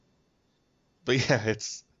But yeah,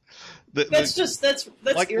 it's That's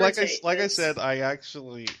irritating. Like I said, I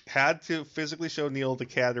actually had to physically show Neil the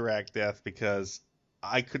cataract death because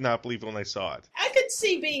I could not believe it when I saw it. I could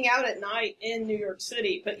see being out at night in New York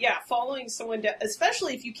City, but yeah, following someone down,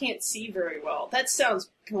 especially if you can't see very well, that sounds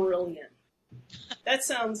brilliant. That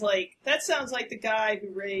sounds like the guy who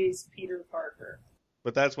raised Peter Parker.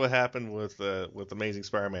 But that's what happened with Amazing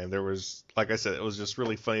Spider-Man. There was, like I said, it was just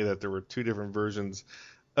really funny that there were two different versions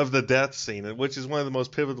of the death scene, which is one of the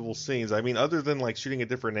most pivotal scenes. I mean, other than like shooting at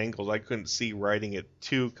different angles, I couldn't see writing it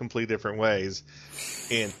two complete different ways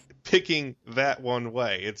and picking that one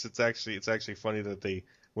way. It's actually funny that they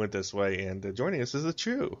went this way. And joining us is the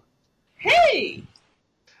Chew. Hey.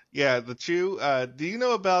 Yeah, the Chew. Do you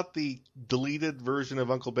know about the deleted version of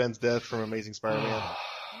Uncle Ben's death from Amazing Spider-Man?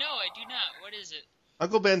 No, I do not. What is it?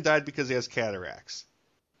 Uncle Ben died because he has cataracts.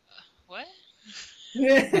 What?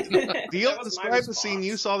 Neil, describe the scene.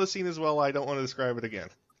 You saw the scene as well. I don't want to describe it again.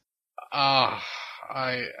 I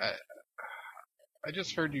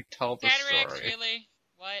just heard you tell the Cataracts, story. really?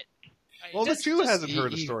 What? Well, the Chew hasn't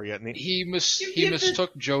heard the story yet. He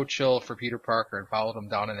mistook Joe Chill for Peter Parker and followed him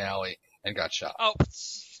down an alley and got shot. Oh.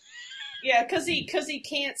 Yeah, because he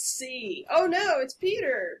can't see. Oh no, it's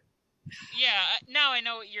Peter. Yeah, now I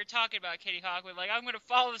know what you're talking about, Kitty Hawk. Like, I'm going to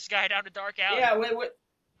follow this guy down a dark alley. Yeah, wait,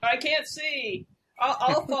 I can't see.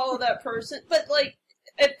 I'll follow that person. But like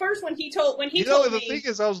at first, when he told me, the thing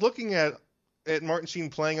is, I was looking at Martin Sheen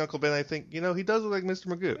playing Uncle Ben. I think he does look like Mr.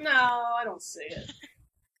 Magoo. No, I don't see it.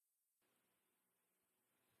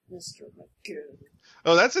 Mr. Magoo.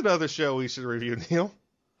 Oh, that's another show we should review, Neil.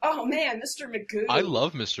 Oh man, Mr. Magoo. I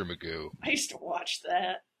love Mr. Magoo. I used to watch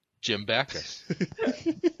that. Jim Backus.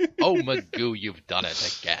 Oh, Magoo, you've done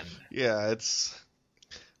it again. Yeah,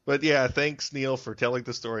 But yeah, thanks, Neil, for telling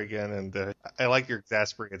the story again, and I like your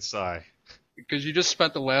exasperated sigh. Because you just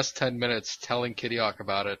spent the last 10 minutes telling Kitty Hawk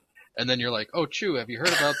about it, and then you're like, oh, Chew, have you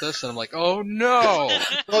heard about this? And I'm like, oh, no!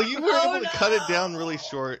 Well, you were able to cut it down really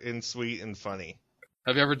short and sweet and funny.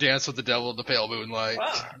 Have you ever danced with the devil in the pale moonlight?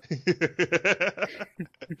 Wow.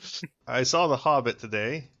 I saw The Hobbit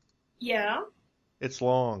today. Yeah? It's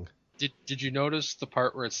long. Did you notice the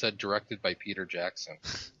part where it said directed by Peter Jackson?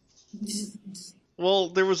 Well,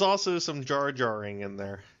 there was also some jar-jarring in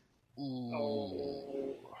there.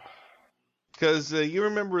 Ooh. Because you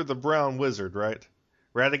remember the Brown Wizard, right?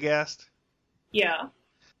 Radagast? Yeah.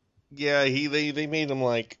 Yeah, they made him,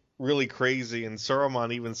 like, really crazy, and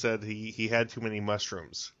Saruman even said he had too many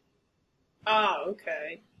mushrooms. Oh,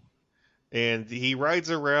 okay. And he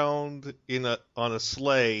rides around on a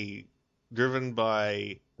sleigh driven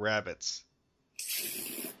by rabbits.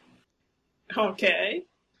 Okay.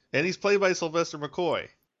 And he's played by Sylvester McCoy.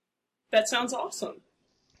 That sounds awesome.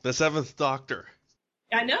 The Seventh Doctor.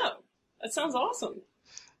 I know. That sounds awesome.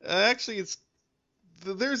 Actually,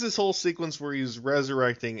 there's this whole sequence where he's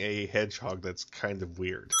resurrecting a hedgehog that's kind of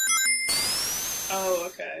weird. Oh,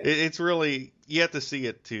 okay. It's really, you have to see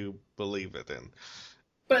it to believe it in.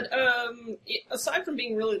 But aside from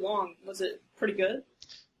being really long, was it pretty good?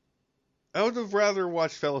 I would have rather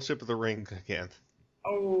watched Fellowship of the Ring again.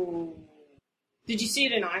 Oh. Did you see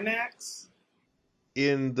it in IMAX?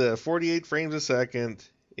 In the 48 frames a second,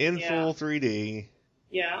 in full 3D.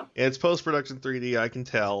 Yeah. It's post-production 3D, I can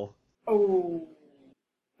tell. Oh.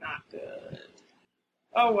 Not good.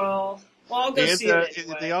 Oh, well. Well, I'll go see it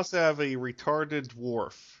anyway. They also have a retarded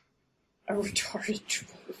dwarf. A retarded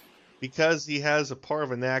dwarf? Because he has a part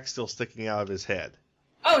of an axe still sticking out of his head.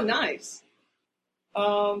 Oh, nice.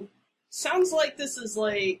 Sounds like this is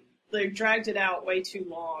like they dragged it out way too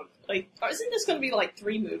long. Like, isn't this going to be like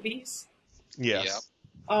 3 movies? Yes. Yeah.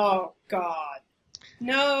 Oh, God.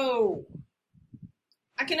 No.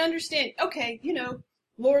 I can understand. Okay,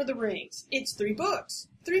 Lord of the Rings. It's 3 books,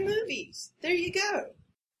 3 movies. There you go.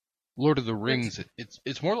 Lord of the Rings,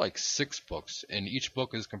 it's more like 6 books, and each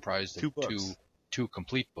book is comprised of 2 books. two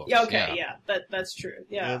complete books. Yeah, okay, yeah. That's true.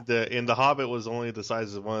 Yeah. And The Hobbit was only the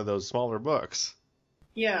size of one of those smaller books.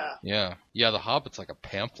 Yeah. Yeah, The Hobbit's like a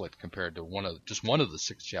pamphlet compared to one of the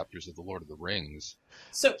 6 chapters of the Lord of the Rings.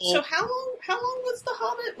 So how long was The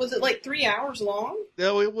Hobbit? Was it like 3 hours long?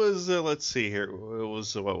 No, it was, let's see here. It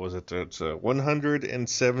was, what was it? It's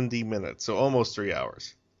 170 minutes, so almost 3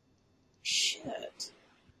 hours. Shit.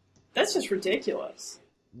 That's just ridiculous.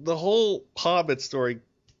 The whole Hobbit story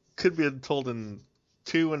could be told in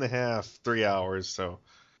 2.5, 3 hours, so.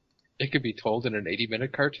 It could be told in an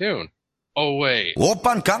 80-minute cartoon. Oh, wait.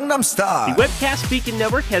 Oppan Gangnam Style. The Webcast Beacon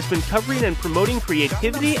Network has been covering and promoting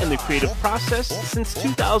creativity and the creative process since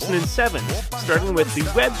 2007, starting with the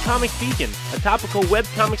Webcomic Beacon, a topical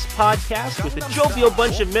webcomics podcast with a jovial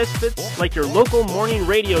bunch of misfits like your local morning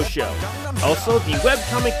radio show. Also, the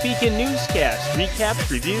Webcomic Beacon newscast, recaps,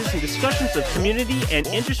 reviews, and discussions of community and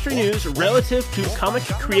industry news relative to comic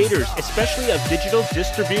creators, especially of digital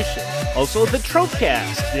distribution. Also, the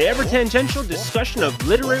Tropecast, the ever-tangential discussion of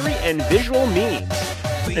literary and visual memes.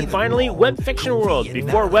 And finally, Web Fiction World.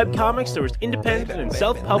 Before webcomics, there was independent and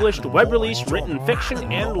self-published web-release written fiction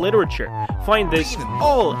and literature. Find this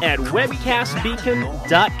all at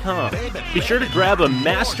webcastbeacon.com. Be sure to grab a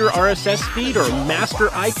master RSS feed or master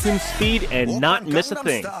iTunes feed and not miss a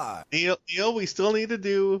thing. Neil, we still need to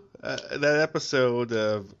do that episode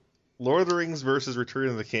of Lord of the Rings versus Return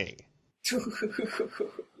of the King.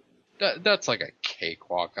 That's like a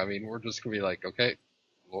cakewalk. I mean, we're just going to be like, okay,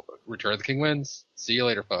 Return of the King wins. See you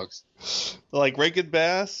later, folks. Like Rankin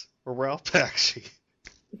Bass or Ralph Bakshi.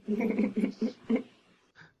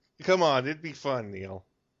 Come on, it'd be fun, Neil.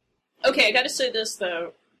 Okay, I gotta say this,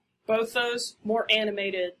 though. Both those more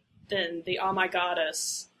animated than the Oh My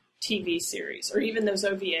Goddess TV series, or even those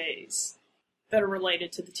OVAs that are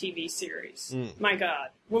related to the TV series. My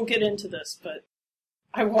God. We'll get into this, but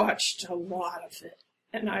I watched a lot of it,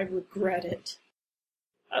 and I regret it.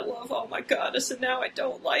 I love Oh My Goddess, and now I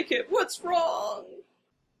don't like it. What's wrong? All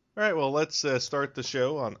right, well, let's start the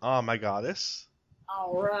show on Oh My Goddess.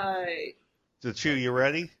 All right. So, Chew, you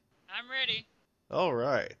ready? I'm ready. All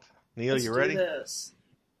right. Neil, Let's you ready? do this.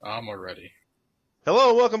 I'm ready.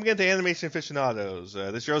 Hello, welcome again to Animation Aficionados.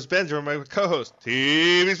 This show's Ben, joined by my co-host,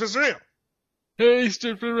 TV Special Neil. Hey,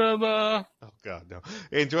 stupid Rama. Oh, God, no.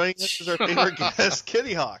 And joining us is our favorite guest,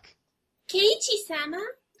 Kitty Hawk. Keiichi-sama?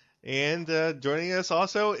 And joining us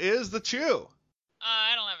also is the Chew.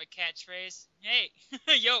 I don't have a catchphrase. Hey,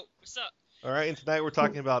 yo, what's up? All right, and tonight we're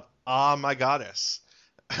talking about Ah My Goddess,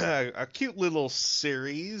 a cute little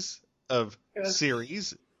series, and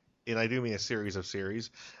I do mean a series of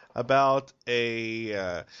series, about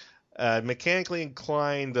a mechanically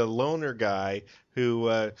inclined loner guy who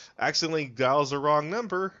accidentally dials the wrong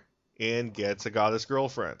number and gets a goddess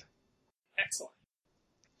girlfriend. Excellent.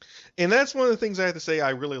 And that's one of the things I have to say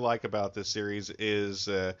I really like about this series is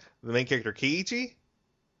the main character, Keiichi.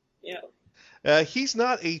 Yeah. He's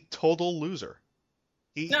not a total loser.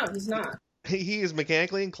 No, he's not. He is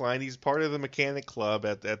mechanically inclined. He's part of the mechanic club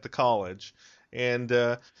at the college. And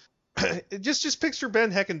just picture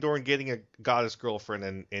Ben Heckendorn getting a goddess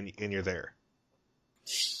girlfriend and you're there.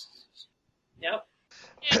 Yep.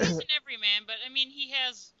 Yeah, he's an everyman, but I mean, he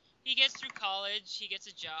gets through college, he gets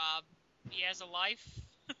a job, he has a life.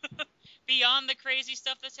 Beyond the crazy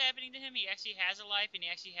stuff that's happening to him, he actually has a life and he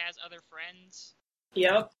actually has other friends.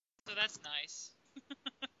 Yep. So that's nice.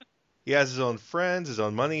 He has his own friends, his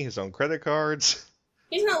own money, his own credit cards.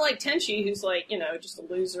 He's not like Tenchi, who's like, just a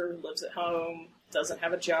loser, lives at home, doesn't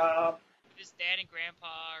have a job. His dad and grandpa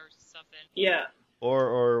or something. Yeah.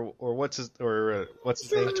 Or what's his name?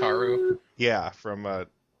 Ataru. Yeah, from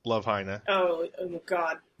Love Hina. Oh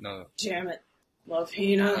God. No. Damn it. Love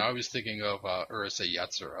Hina. I was thinking of Urusei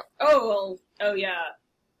Yatsura. Oh yeah.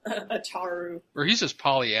 Ataru. Or he's just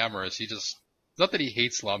polyamorous. Not that he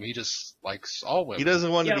hates Lum, he just likes all women. He doesn't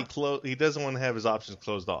want to Yeah. be he doesn't want to have his options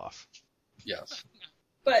closed off. Yes.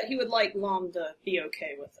 But he would like Lom to be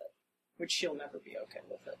okay with it, which she'll never be okay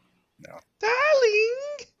with it. No. Darling!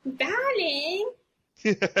 And- Darling!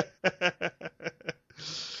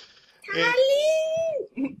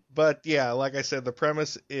 But yeah, like I said, the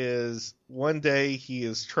premise is one day he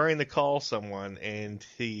is trying to call someone and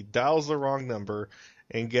he dials the wrong number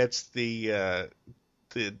and gets the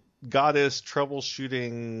goddess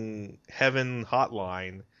troubleshooting heaven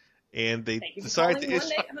hotline, and they Thank you for decide calling to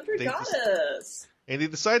issue 1-800 they Goddess. and they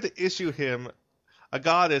decide to issue him a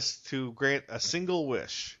goddess to grant a single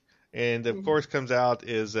wish. And of course, comes out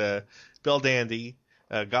is Belle Dandy,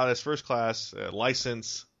 goddess first class,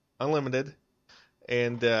 license unlimited,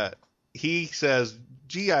 and he says,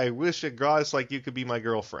 "Gee, I wish a goddess like you could be my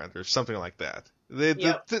girlfriend," or something like that.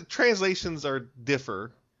 The translations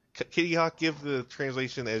differ. Kitty Hawk, give the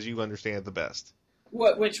translation as you understand it the best.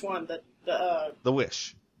 Which one? The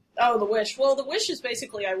wish. Oh, the wish. Well, the wish is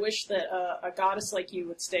basically, I wish that a goddess like you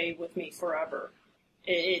would stay with me forever.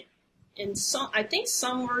 I think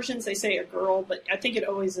some versions they say a girl, but I think it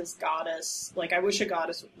always is goddess. Like, I wish a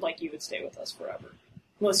goddess like you would stay with us forever.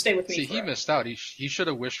 Well, stay with me See, forever. he missed out. He should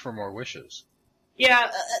have wished for more wishes.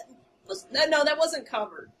 Yeah, no, that wasn't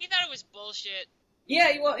covered. He thought it was bullshit.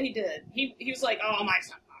 Yeah, he did. He was like, oh, my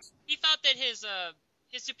son. He thought that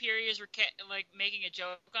his superiors were like making a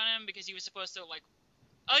joke on him because he was supposed to like,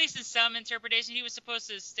 at least in some interpretation, he was supposed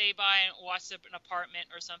to stay by and watch an apartment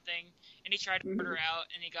or something, and he tried to order out,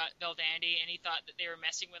 and he got Bell Dandy, and he thought that they were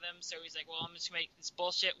messing with him, so he's like, well, I'm just gonna make this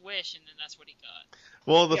bullshit wish, and then that's what he got.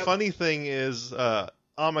 Well, the funny thing is, oh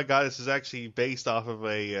my god, this is actually based off of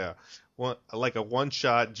a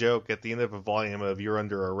one-shot joke at the end of a volume of You're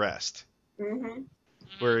Under Arrest,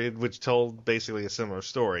 which told basically a similar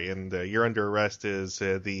story. And You're Under Arrest is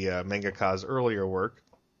the mangaka's earlier work,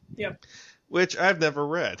 which I've never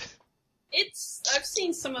read. I've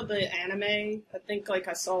seen some of the anime. I think like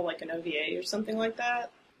I saw like an OVA or something like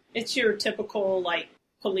that. It's your typical like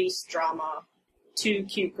police drama, two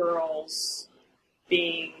cute girls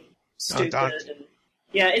being stupid and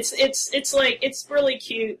it's like it's really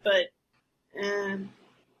cute, but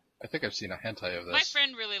I think I've seen a hentai of this. My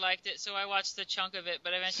friend really liked it, so I watched a chunk of it,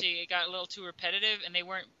 but eventually it got a little too repetitive, and they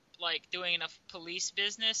weren't like doing enough police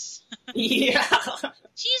business. Yeah.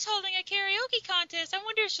 She's holding a karaoke contest. I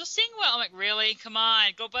wonder if she'll sing well. I'm like, really? Come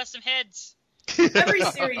on, go bust some heads. Every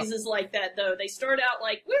series is like that, though. They start out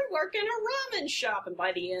like, we're working a ramen shop, and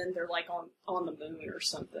by the end, they're like on the moon or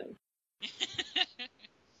something.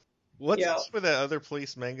 What's up with that other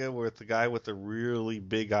police manga with the guy with the really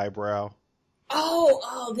big eyebrow?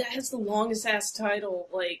 Oh, that has the longest ass title,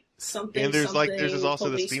 like something. And there's something, also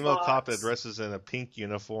this female box. cop that dresses in a pink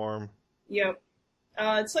uniform. Yep.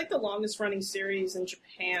 It's like the longest running series in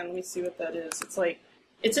Japan. Let me see what that is.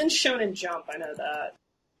 It's in Shonen Jump, I know that.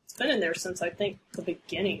 It's been in there since I think the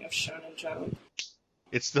beginning of Shonen Jump.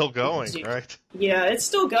 It's still going, right? Yeah, it's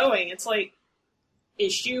still going. It's like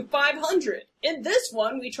issue 500. In this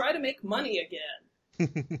one, we try to make money again.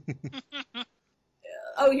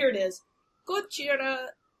 Oh, here it is. Kochira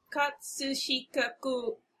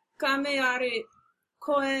Katsushikaku Kameare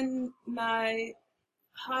Koen Mai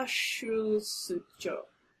Hashusucho.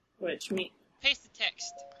 Which means... Paste the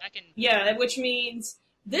text. I can... Yeah, which means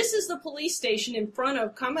this is the police station in front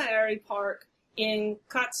of Kameari Park in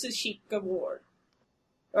Katsushika Ward.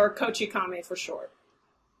 Or Kochikame for short.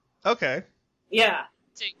 Okay. Yeah.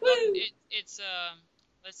 It's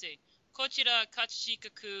let's see. Kochira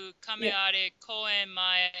Katsushikaku Kameare Koen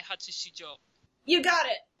Mai Hatsushijo. You got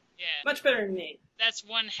it! Yeah. Much better than me. That's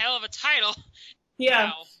one hell of a title. Yeah.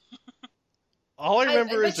 Wow. All I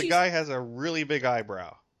remember is the guy has a really big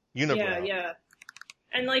eyebrow. Unibrow. Yeah.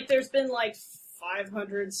 And, like, there's been, like,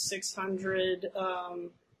 500, 600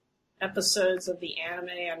 episodes of the anime,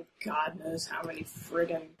 and God knows how many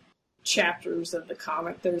friggin' chapters of the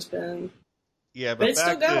comic there's been. Yeah, but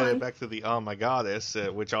back to the Oh My Goddess,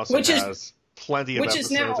 which has plenty of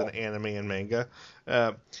episodes in anime and manga.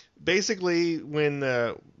 Basically,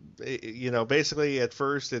 basically at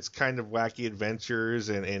first it's kind of wacky adventures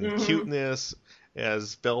and cuteness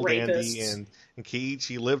as Bell Dandy and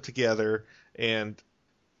Keiichi live together, and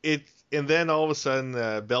then all of a sudden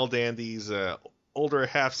Bell Dandy's older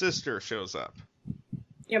half sister shows up.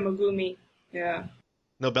 Yeah, Megumi. Yeah.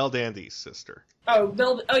 No, Bell Dandy's sister.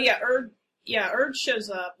 Erd shows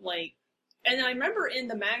up, like, and I remember in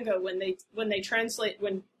the manga when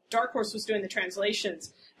Dark Horse was doing the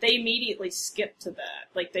translations, they immediately skipped to that.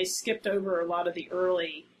 Like, they skipped over a lot of the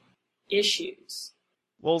early issues.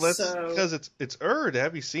 Well, that's because it's Erd.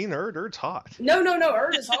 Have you seen Erd? Erd's hot. No,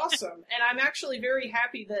 Erd is awesome. And I'm actually very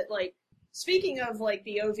happy that, like, speaking of, like,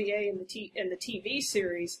 the OVA and the TV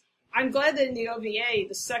series, I'm glad that in the OVA,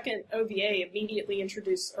 the second OVA immediately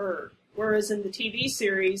introduced Erd. Whereas in the TV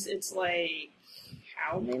series, it's like,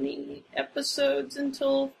 how many episodes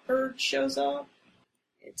until Erd shows up?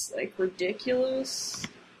 It's, like, ridiculous.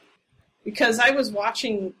 Because I was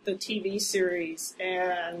watching the TV series,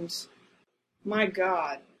 and my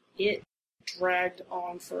God, it dragged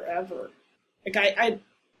on forever. Like,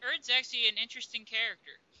 Erd's actually an interesting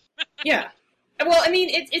character. Yeah. Well, I mean,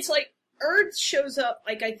 it's like, Erd shows up,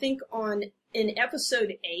 like, I think in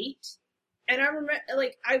episode 8, and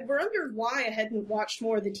I wondered why I hadn't watched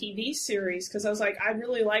more of the TV series, because I was like, I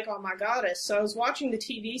really like Oh My Goddess, so I was watching the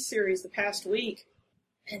TV series the past week,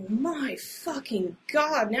 and my fucking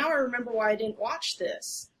God, now I remember why I didn't watch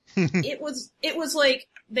this. It was like,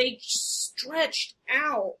 they stretched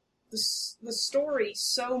out the story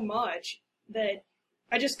so much that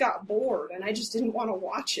I just got bored, and I just didn't want to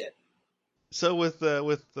watch it. So with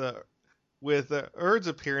Erd's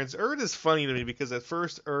appearance, Erd is funny to me because at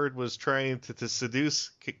first Erd was trying to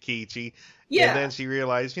seduce Keiichi, and then she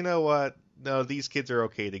realized, you know what? No, these kids are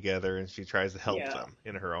okay together, and she tries to help them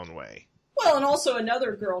in her own way. Well, and also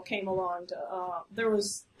another girl came along.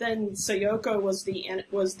 Sayoko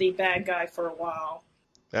was the bad guy for a while.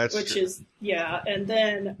 That's which true. is, yeah, and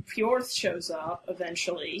then Fjorth shows up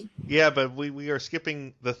eventually. Yeah, but we are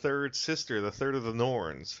skipping the third sister, the third of the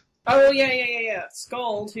Norns. Oh, yeah.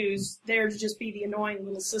 Skuld, who's there to just be the annoying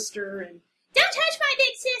little sister, and don't touch my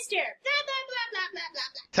big sister! Blah, blah, blah, blah, blah, blah,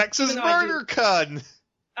 blah. Texas Even though I Murder Cun!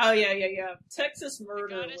 Oh, yeah. Texas The Murder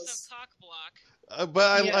goddess was... of cock block.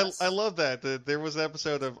 But Yes. I love that. There was an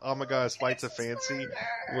episode of Oh My God, Flights of Texas Fancy Murder!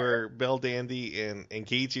 where Belle Dandy and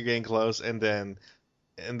Keiichi are getting close, and then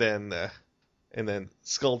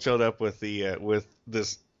Skull showed up with the with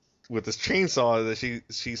this chainsaw that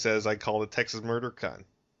she says I call it Texas Murder Cun.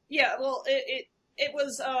 Yeah, well, it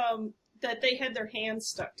was that they had their hands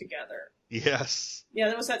stuck together. Yes. Yeah,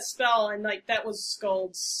 there was that spell, and like that was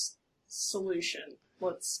Skull's solution.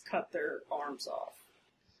 Let's cut their arms off.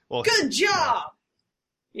 Well, Good job!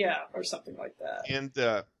 Yeah, or something like that. And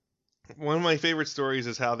one of my favorite stories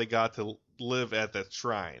is how they got to live at that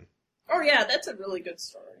shrine. Oh yeah, that's a really good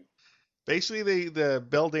story. Basically, the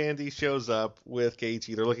Belle Dandy shows up with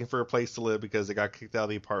Keiichi. They're looking for a place to live because they got kicked out of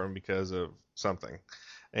the apartment because of something.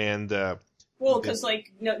 And Well, because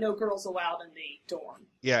like no girls allowed in the dorm.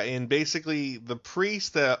 yeah, and basically the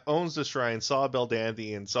priest that owns the shrine saw Belle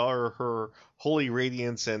Dandy and saw her holy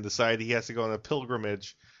radiance and decided he has to go on a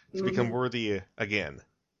pilgrimage to become worthy again.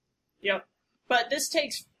 Yep. But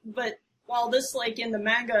while this like in the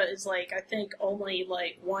manga is like I think only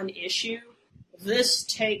like one issue, this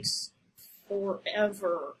takes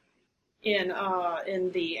forever in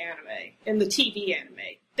the anime, in the TV anime.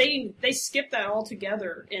 They skip that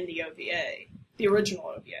altogether in the OVA, the original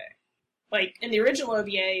OVA. Like in the original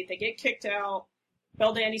OVA, they get kicked out.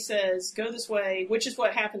 Belle Dandy says, "Go this way," which is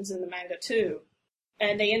what happens in the manga too.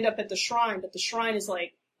 And they end up at the shrine, but the shrine is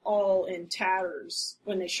like all in tatters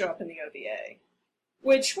when they show up in the OVA,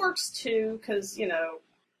 which works too because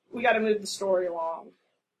we got to move the story along.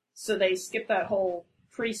 So they skip that whole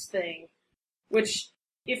priest thing, which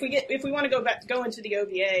if we want to go into the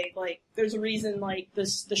OVA, like there's a reason like the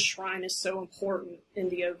shrine is so important in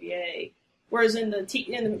the OVA, whereas in the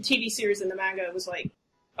TV series and the manga it was like,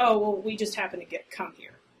 oh well, we just happen to come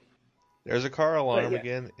here. There's a car alarm But, yeah.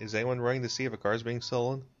 again. Is anyone running to see if a car's being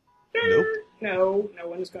stolen? Nope. No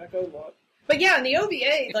one's gonna go look. But yeah, in the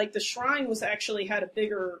OVA, like the shrine was actually had a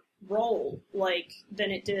bigger role, like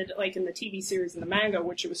than it did like in the TV series and the manga,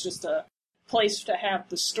 which it was just a place to have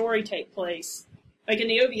the story take place. Like in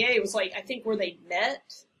the OVA, it was like I think where they met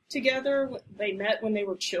together. They met when they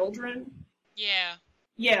were children. Yeah.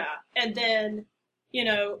 Yeah, and then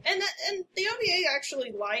and the OVA I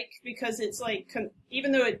actually like because it's like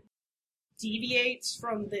even though it deviates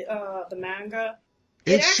from the manga,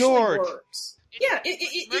 it It's actually short. works. It's Yeah,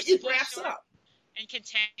 it mercifully wraps short. up. And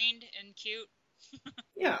contained and cute.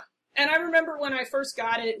 Yeah. And I remember when I first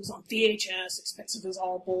got it, it was on VHS, expensive as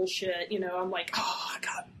all bullshit. I'm like, oh,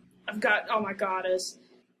 I've got Oh My Goddess.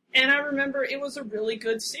 And I remember it was a really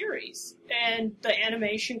good series. And the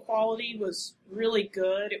animation quality was really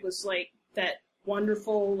good. It was like that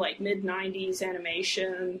wonderful, like, mid-90s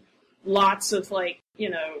animation. Lots of, like,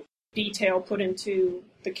 detail put into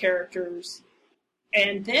the characters.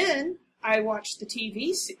 And then I watched the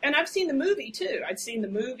TV, and I've seen the movie too. I'd seen the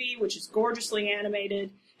movie, which is gorgeously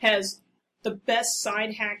animated, has the best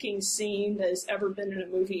side hacking scene that has ever been in a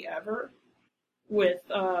movie ever, with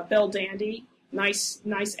Belle Dandy. Nice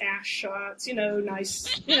ass shots,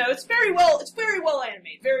 nice. It's very well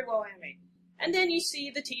animated, And then you see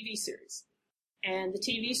the TV series, and the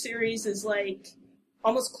TV series is like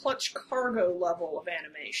almost Clutch Cargo level of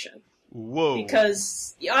animation. Whoa.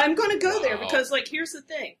 Because I'm going to go there Wow. because, like, here's the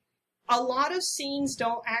thing. A lot of scenes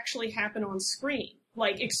don't actually happen on screen.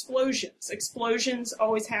 Like, explosions. Explosions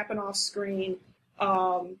always happen off screen.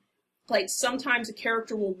 Like, sometimes a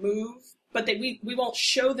character will move, but we won't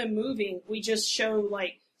show them moving. We just show,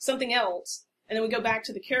 like, something else, and then we go back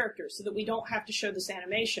to the character so that we don't have to show this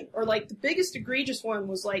animation. Or, like, the biggest egregious one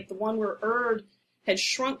was, like, the one where Erd had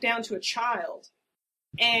shrunk down to a child.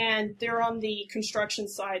 And they're on the construction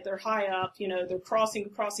site, they're high up, they're crossing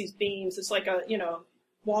across these beams. It's like a,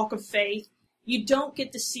 walk of faith. You don't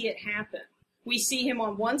get to see it happen. We see him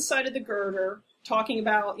on one side of the girder talking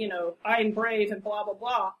about, I'm brave and blah, blah,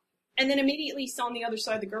 blah. And then immediately he's on the other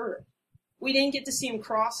side of the girder. We didn't get to see him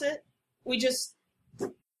cross it. We're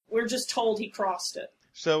just told he crossed it.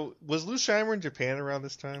 So, was Lou Scheimer in Japan around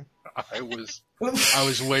this time? I was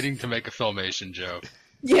waiting to make a Filmation joke.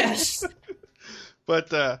 Yes.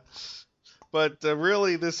 But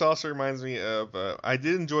really, this also reminds me of I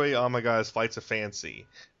did enjoy Oh My God's Flights of Fancy.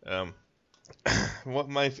 What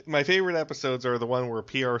my favorite episodes are the one where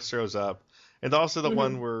PR shows up, and also the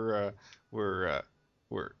one where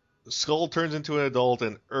Skull turns into an adult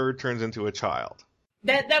and Erd turns into a child.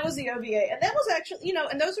 That was the OVA, and that was actually,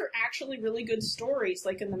 and those are actually really good stories,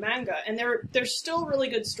 like in the manga, and they're still really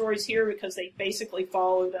good stories here because they basically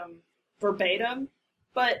followed them verbatim.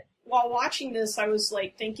 But while watching this, I was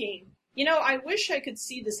like thinking, I wish I could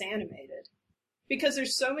see this animated, because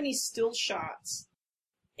there's so many still shots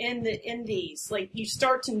in these. Like, you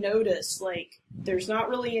start to notice, like, there's not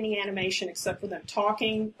really any animation except for them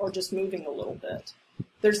talking or just moving a little bit.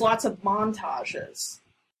 There's lots of montages.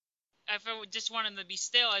 If I just wanted them to be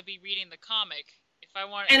still, I'd be reading the comic. If I'm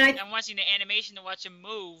watching the animation to watch them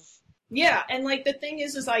move. Yeah, and like the thing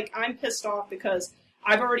is like I'm pissed off because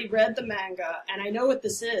I've already read the manga and I know what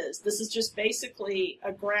this is. This is just basically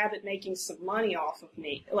a grab at making some money off of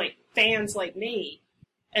me, like fans like me.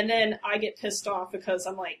 And then I get pissed off because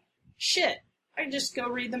I'm like, shit, I just go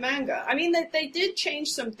read the manga. I mean, they did change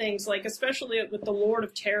some things, like especially with the Lord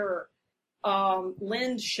of Terror.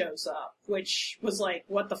 Lind shows up, which was like,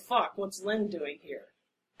 what the fuck? What's Lind doing here?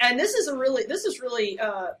 And this is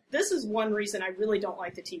one reason I really don't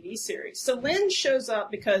like the TV series. So Lind shows up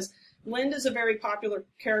because Lind is a very popular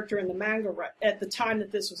character in the manga at the time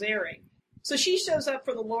that this was airing. So she shows up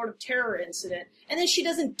for the Lord of Terror incident, and then she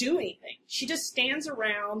doesn't do anything. She just stands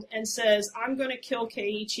around and says, I'm gonna kill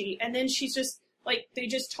Keiichi, and then she's just, like, they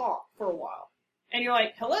just talk for a while. And you're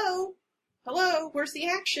like, hello, where's the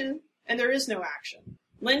action? And there is no action.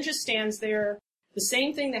 Lind just stands there. The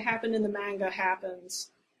same thing that happened in the manga happens.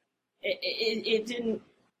 I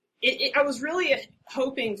was really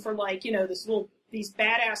hoping for, like, these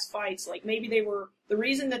badass fights. Like, maybe the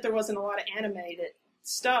reason that there wasn't a lot of animated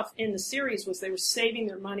stuff in the series was they were saving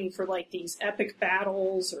their money for, like, these epic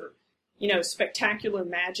battles or, spectacular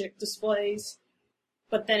magic displays.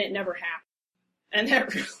 But then it never happened. And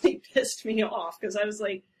that really pissed me off because I was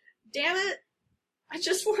like, damn it. I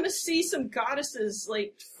just want to see some goddesses,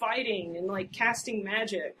 like, fighting and, like, casting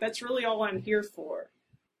magic. That's really all I'm here for.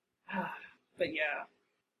 But, yeah.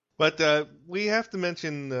 But we have to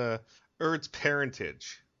mention Erd's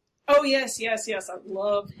parentage. Oh, yes. I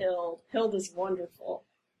love Hild. Hild is wonderful.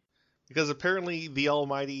 Because apparently the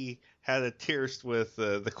Almighty had a tryst with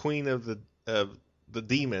the queen of the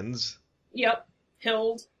demons. Yep,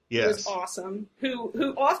 Hild. Yes. Was awesome.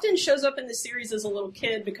 Who often shows up in the series as a little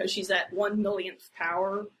kid because she's at 1/1,000,000th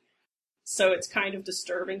power. So it's kind of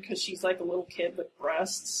disturbing because she's like a little kid with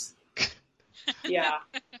breasts. Yeah.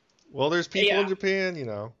 Well, there's people in Japan, I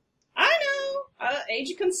know.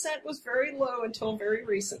 Age of consent was very low until very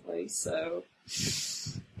recently. So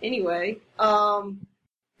anyway,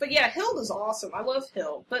 but yeah, Hild is awesome. I love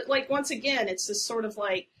Hild. But like once again, it's just sort of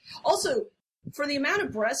like also. For the amount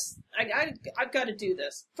of breasts, I've got to do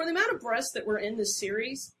this. For the amount of breasts that were in this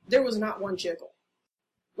series, there was not one jiggle.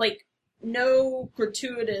 Like, no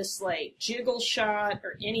gratuitous, like, jiggle shot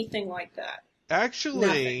or anything like that. Actually...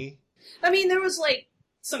 Nothing. I mean, there was, like,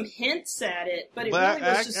 some hints at it, but it really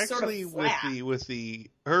was just sort of flat. With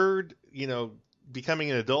the Erd,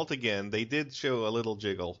 becoming an adult again, they did show a little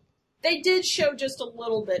jiggle. They did show just a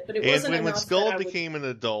little bit, but it wasn't enough. And when Skull became an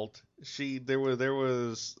adult, there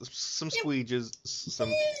was some squeezage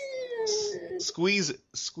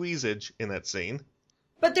in that scene.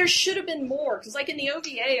 But there should have been more, because like in the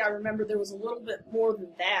OVA, I remember there was a little bit more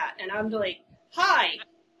than that, and I'm like, hi,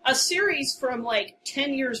 a series from like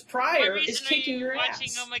 10 years prior is kicking your ass.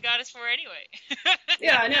 Watching Oh My Goddess for anyway.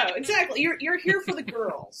 Yeah, I know, exactly. You're here for the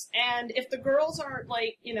girls, and if the girls aren't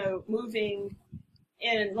like moving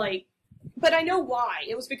in like. But I know why.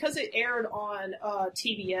 It was because it aired on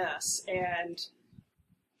TBS, and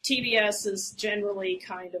TBS is generally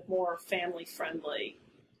kind of more family friendly.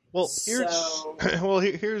 Well,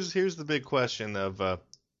 here's the big question of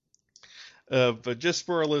just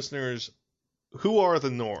for our listeners, who are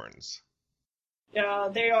the Norns?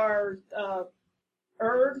 They are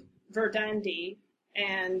Erd, Verdandi,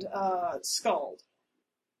 and Skuld.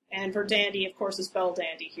 And Verdandi, of course, is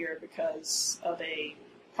Belldandy here because of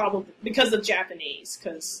Japanese,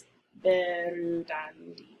 because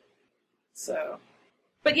Verdandi. So,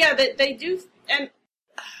 but yeah, they do, and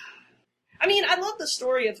I mean, I love the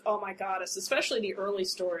story of Oh My Goddess, especially the early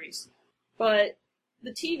stories, but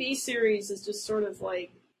the TV series is just sort of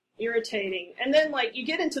like irritating. And then like you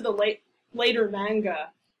get into the later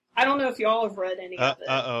manga. I don't know if y'all have read any of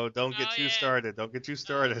it. Don't get you started. Don't get you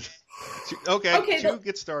started. Okay,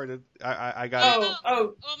 get started. I got it.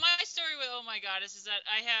 Well, my story with Oh My Goddess is that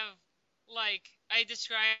I have, I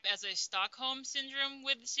describe as a Stockholm syndrome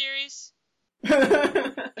with the series.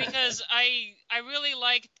 Because I really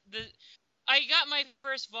liked I got my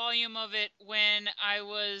first volume of it when I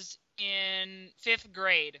was in 5th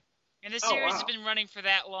grade. And the series has been running for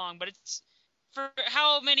that long, but it's, for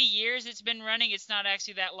how many years it's been running, it's not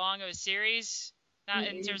actually that long of a series. not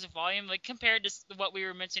in terms of volume, like compared to what we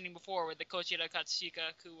were mentioning before with the Kochira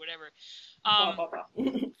Katsushika Ku, whatever.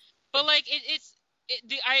 But like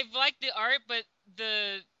I like the art, but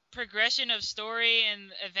the progression of story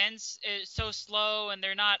and events is so slow, and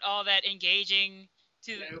they're not all that engaging.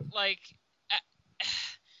 Like,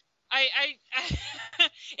 I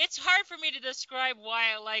it's hard for me to describe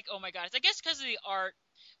why I like Oh My God. I guess because of the art,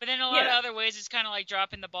 but then in a lot of other ways, it's kind of like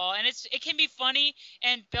dropping the ball, and it can be funny.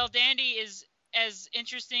 And Belldandy is as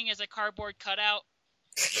interesting as a cardboard cutout.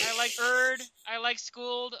 I like Erd. I like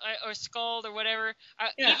Skuld or Skuld or whatever.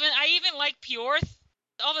 I even like Pjorth.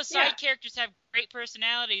 All the side characters have great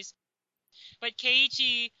personalities, but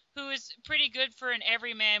Keiichi, who is pretty good for an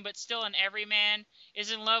everyman, but still an everyman,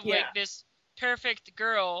 is in love with this perfect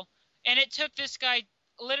girl, and it took this guy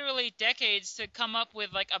literally decades to come up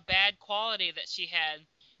with like a bad quality that she had.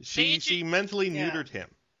 She mentally neutered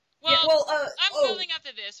him. Well, I'm building up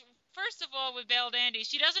to this. First of all, with Belldandy,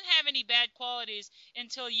 she doesn't have any bad qualities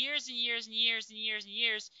until years and years and years and years and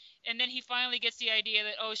years, and then he finally gets the idea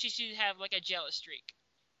that she should have like a jealous streak,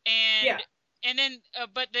 and then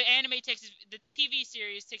but the TV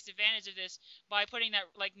series takes advantage of this by putting that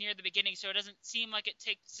like near the beginning, so it doesn't seem like it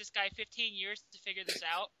takes this guy 15 years to figure this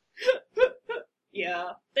out.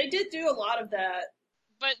 Yeah, they did do a lot of that.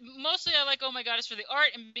 But mostly I like Oh My God is for the art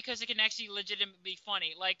and because it can actually legitimately be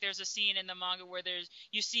funny. Like there's a scene in the manga where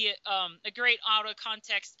you see a great out of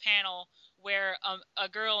context panel where a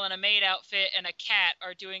girl in a maid outfit and a cat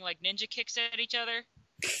are doing like ninja kicks at each other,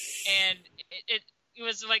 and it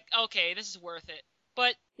was like, okay, this is worth it.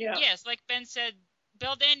 But yes, like Ben said,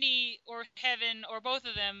 Belldandy or Heaven or both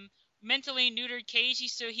of them mentally neutered Keiichi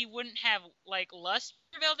so he wouldn't have like lust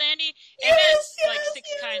for Belldandy, and that's like six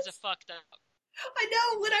kinds of fucked up. I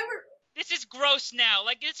know, whatever. This is gross now.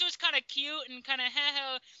 Like, this was kind of cute and kind of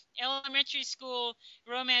elementary school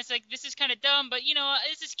romance. Like, this is kind of dumb, but,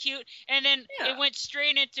 this is cute. And then it went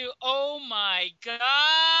straight into, oh, my God.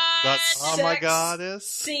 Oh, my goddess.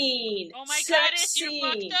 Scene. Oh, my goddess, you're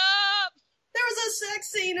fucked up. There was a sex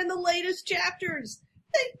scene in the latest chapters.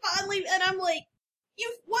 They finally, and I'm like,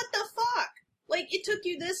 what the fuck? Like, it took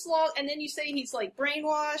you this long, and then you say he's, like,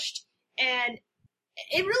 brainwashed, and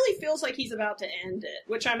it really feels like he's about to end it,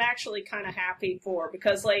 which I'm actually kind of happy for,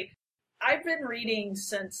 because, like, I've been reading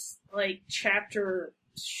since, like, chapter,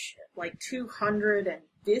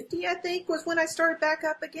 250, I think, was when I started back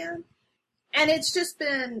up again. And it's just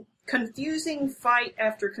been confusing fight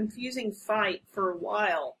after confusing fight for a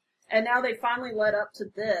while. And now they finally led up to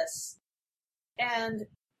this. And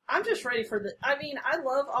I'm just ready for I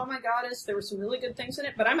love Oh My Goddess. There were some really good things in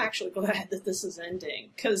it, but I'm actually glad that this is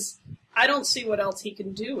ending, because I don't see what else he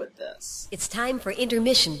can do with this. It's time for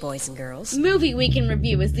intermission, boys and girls. Movie Week in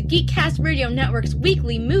Review is the Geekcast Radio Network's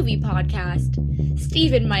weekly movie podcast.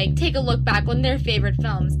 Steve and Mike take a look back on their favorite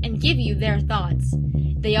films and give you their thoughts.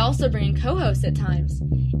 They also bring in co-hosts at times.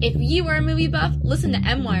 If you are a movie buff, listen to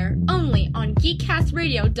M-Wire only on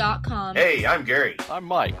GeekCastRadio.com. Hey, I'm Gary. I'm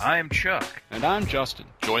Mike. I'm Chuck. And I'm Justin.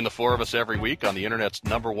 Join the four of us every week on the internet's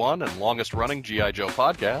 #1 and longest-running G.I. Joe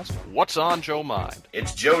podcast, What's on Joe Mind?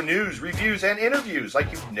 It's Joe news, reviews, and interviews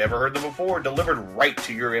like you've never heard them before, delivered right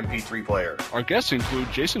to your MP3 player. Our guests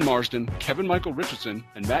include Jason Marsden, Kevin Michael Richardson,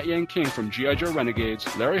 and Matt Yang King from G.I. Joe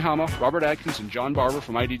Renegades, Larry Hama, Robert Atkins, and John Barber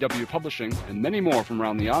from IDW Publishing, and many more from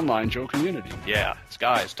around the online Joe community. Yeah, it's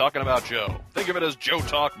guys talking about Joe. Think of it as Joe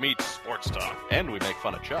Talk meets sports talk. And we make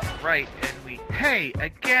fun of Chuck. Right, and hey,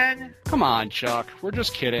 again? Come on, Chuck. We're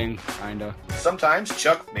just kidding, kinda. Sometimes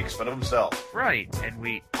Chuck makes fun of himself. Right,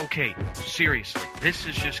 and okay, seriously, this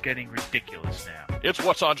is just getting ridiculous now. It's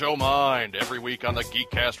What's on Joe Mind, every week on the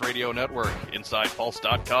Geekcast Radio Network,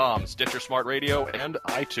 InsidePulse.com, Stitcher Smart Radio, and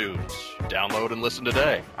iTunes. Download and listen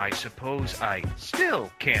today. I suppose I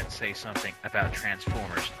still can't say something about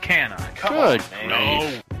Transformers, can I? Come on, man.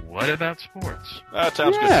 No. What about sports? That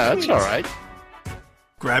sounds good. Yeah, that's all right.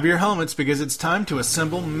 Grab your helmets because it's time to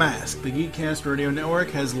assemble Mask. The Geekcast Radio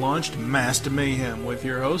Network has launched Masked Mayhem with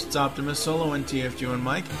your hosts Optimus Solo and TFG and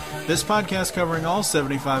Mike. This podcast covering all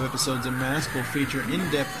 75 episodes of Mask will feature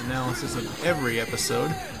in-depth analysis of every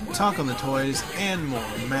episode, talk on the toys, and more.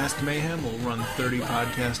 Masked Mayhem will run 30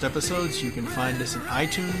 podcast episodes. You can find us in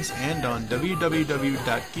iTunes and on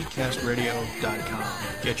www.geekcastradio.com.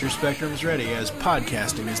 Get your spectrums ready as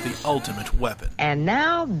podcasting is the ultimate weapon. And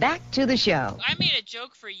now, back to the show. I made a joke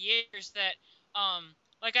for years that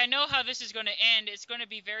Like, I know how this is going to end. It's going to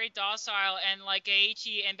be very docile, and, like,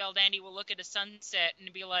 Eiichi and Belldandy will look at a sunset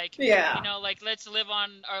and be like, Yeah. you know, like, let's live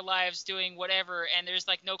on our lives doing whatever, and there's,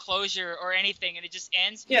 like, no closure or anything, and it just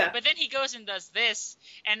ends. Yeah. But then he goes and does this,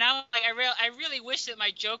 and now, like, I really wish that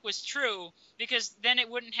my joke was true, because then it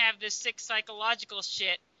wouldn't have this sick psychological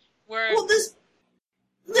shit where... Well, this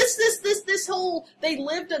whole they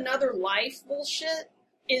lived another life bullshit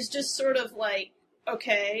is just sort of like,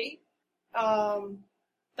 okay,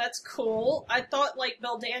 that's cool. I thought, like,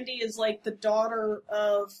 Belldandy is, like, the daughter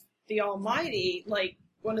of the Almighty, like,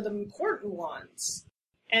 one of the important ones.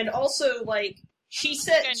 And also, like, she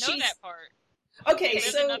said... I know that part. Okay,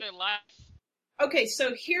 There's so... another life. Okay,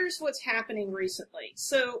 so here's what's happening recently.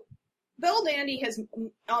 So, Belldandy has,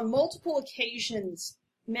 on multiple occasions,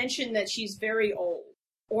 mentioned that she's very old,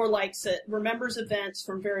 or, like, remembers events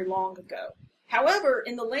from very long ago. However,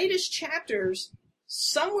 in the latest chapters...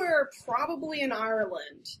 somewhere probably in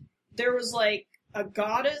Ireland, there was, like, a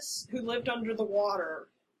goddess who lived under the water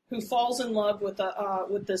who falls in love with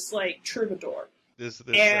this, like, troubadour. This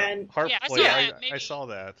and harp player. I saw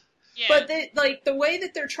that. Yeah. But the way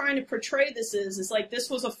that they're trying to portray this is like this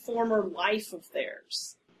was a former life of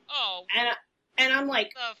theirs. Oh. And I'm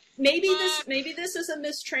like, maybe this is a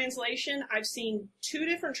mistranslation. I've seen 2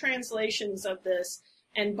 different translations of this,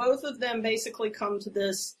 and both of them basically come to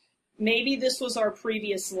this, maybe this was our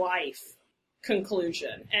previous life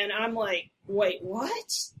conclusion. And I'm like, wait,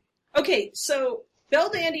 what? Okay, so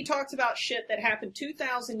Belldandy talks about shit that happened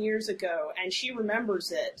 2,000 years ago, and she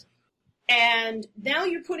remembers it. And now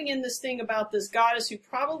you're putting in this thing about this goddess who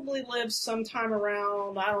probably lived sometime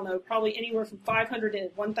around, I don't know, probably anywhere from 500 to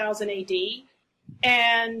 1000 AD.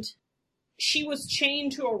 And she was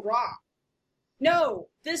chained to a rock. No,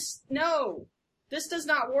 this does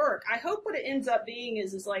not work. I hope what it ends up being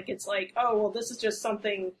is like, it's like, oh, well, this is just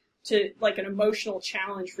something to, like, an emotional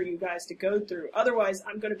challenge for you guys to go through. Otherwise,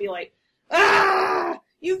 I'm going to be like,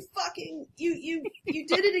 you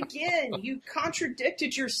did it again. You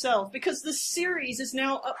contradicted yourself because the series is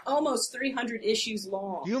now almost 300 issues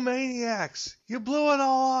long. You maniacs. You blew it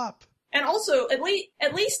all up. And also, at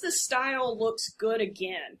least the style looks good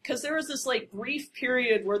again. Because there was this, like, brief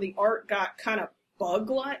period where the art got kind of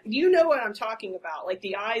bug-like. You know what I'm talking about. Like,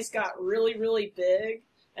 the eyes got really, really big,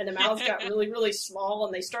 and the mouths got really, really small,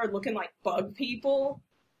 and they started looking like bug people.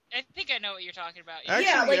 I think I know what you're talking about.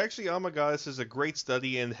 Actually, Amagoddess is a great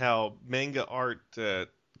study in how manga art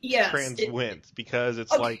went. Because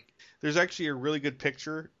it's like, there's actually a really good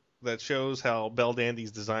picture that shows how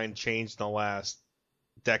Belldandy's design changed in the last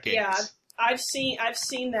decades. Yeah, I've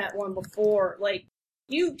seen that one before. Like,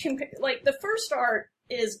 you can, like, the first art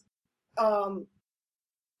is,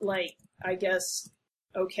 like, I guess,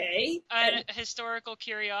 okay. A historical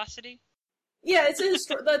curiosity? Yeah, it's that's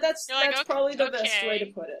probably the best way to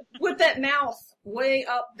put it. With that mouth way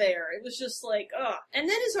up there, it was just like, ugh. And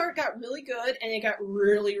then his art got really good, and it got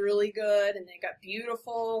really, really good, and it got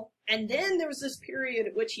beautiful. And then there was this period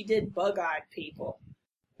at which he did bug-eyed people.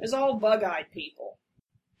 It was all bug-eyed people.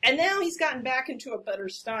 And now he's gotten back into a better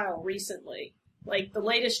style recently. Like, the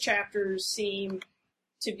latest chapters seem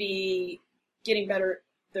to be getting better.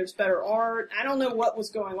 There's better art. I don't know what was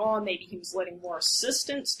going on. Maybe he was letting more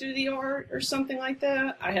assistants do the art or something like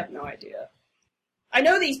that. I have no idea. I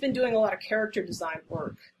know that he's been doing a lot of character design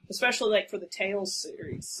work, especially, like, for the Tales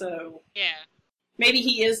series, so... Yeah. Maybe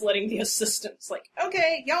he is letting the assistants, like,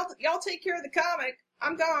 okay, y'all take care of the comic.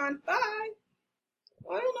 I'm gone. Bye.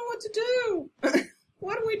 I don't know what to do.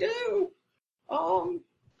 What do we do? Oh,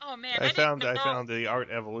 man. I found the art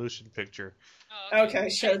evolution picture. Oh, okay,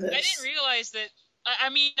 show this. I didn't realize that...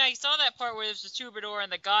 I mean, I saw that part where there's the troubadour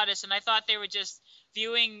and the goddess, and I thought they were just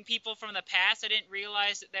viewing people from the past. I didn't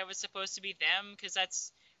realize that was supposed to be them, because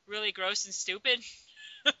that's really gross and stupid.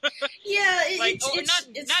 Yeah,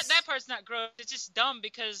 not that part's not gross. It's just dumb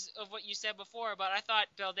because of what you said before. But I thought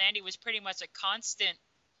Belldandy was pretty much a constant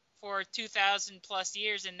for 2,000 plus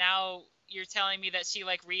years, and now you're telling me that she,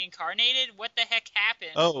 like, reincarnated? What the heck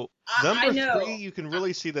happened? Oh, number 3, you can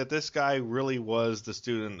really see that this guy really was the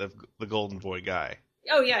student of the Golden Boy guy.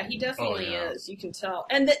 Oh yeah, he definitely is. You can tell.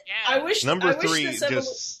 And I wish number 3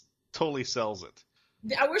 just totally sells it.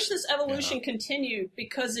 I wish this evolution continued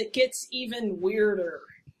because it gets even weirder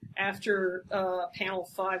after panel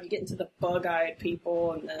 5. You get into the bug-eyed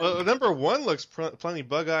people, and then... Well, number 1 looks plenty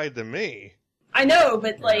bug-eyed to me. I know,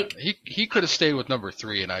 but, like... He could have stayed with number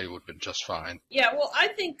 3, and I would have been just fine. Yeah, well, I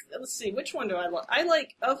think... Let's see, which one do I like? I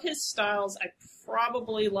like, of his styles, I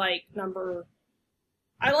probably like number...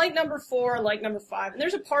 I like number 4, I like number 5, and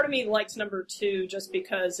there's a part of me that likes number 2 just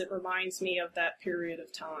because it reminds me of that period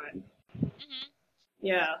of time. Mm-hmm.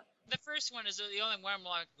 Yeah. The first one is the only one I'm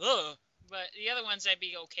like, ugh. But the other ones I'd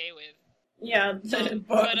be okay with. Yeah, the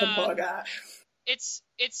bug eye. It's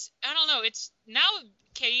I don't know. It's now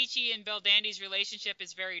Keiichi and Beldandi's relationship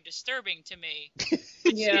is very disturbing to me.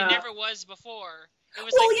 Yeah, it never was before. It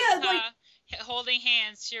was holding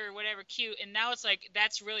hands, sure, whatever, cute, and now it's like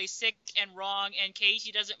that's really sick and wrong. And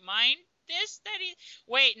Keiichi doesn't mind this.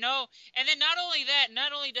 No, and then not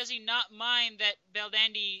only does he not mind that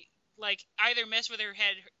Belldandy like either messed with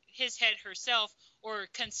his head herself, or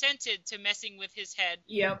consented to messing with his head.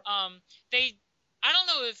 Yep. I don't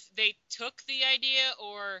know if they took the idea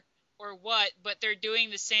or what, but they're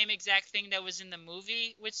doing the same exact thing that was in the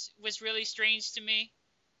movie, which was really strange to me.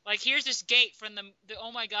 Like, here's this gate from the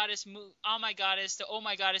Oh My Goddess to Oh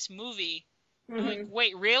My Goddess movie. Mm-hmm. I'm like,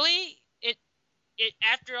 wait, really? It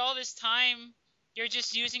after all this time, you're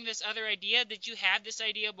just using this other idea? Did you have this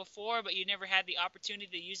idea before, but you never had the opportunity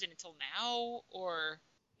to use it until now, or?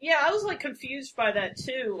 Yeah, I was like confused by that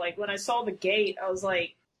too. Like when I saw the gate, I was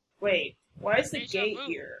like, "Wait, why is the gate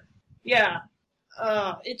here?" Yeah,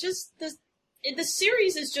 the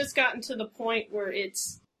series has just gotten to the point where it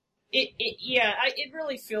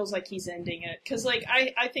really feels like he's ending it because like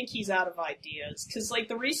I think he's out of ideas because like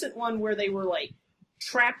the recent one where they were like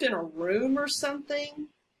trapped in a room or something,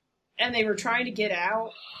 and they were trying to get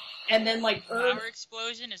out, and then like power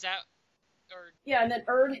explosion is that, or yeah, and then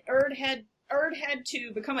Erd had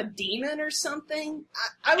to become a demon or something.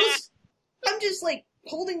 I'm just like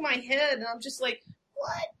holding my head and I'm just like,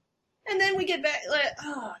 what? And then we get back, like,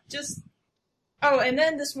 and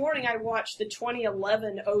then this morning I watched the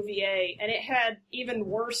 2011 OVA and it had even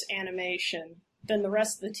worse animation than the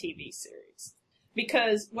rest of the TV series.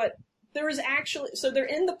 Because they're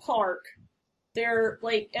in the park, they're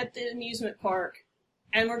like at the amusement park,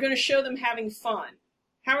 and we're going to show them having fun.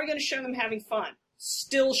 How are we going to show them having fun?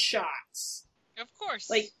 Still shots. Of course.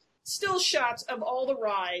 Like, still shots of all the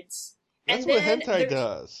rides. That's and what then hentai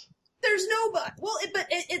does. There's nobody. Well, but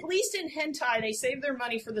at least in hentai, they save their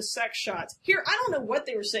money for the sex shots. Here, I don't know what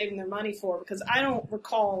they were saving their money for, because I don't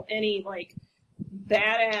recall any, like,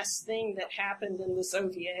 badass thing that happened in this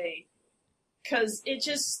OVA. Because it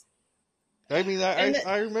just... I mean,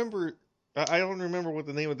 I remember... I don't remember what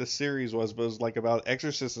the name of the series was, but it was, like, about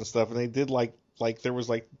exorcists and stuff, and they did, like there was,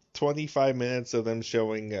 like, 25 minutes of them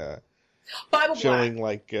showing... showing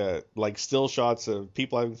like still shots of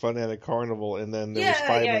people having fun at a carnival, and then there was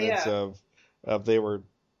 5 minutes of they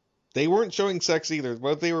weren't showing sex either.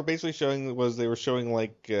 What they were basically showing was they were showing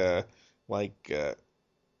like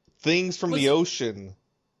things from the ocean,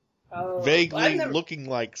 vaguely looking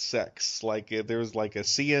like sex. Like there was like a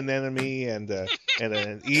sea anemone and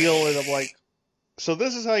an eel, and I'm like, so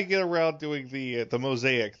this is how you get around doing the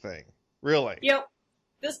mosaic thing, really? Yep.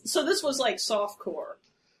 This was like softcore.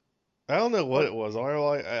 I don't know what it was.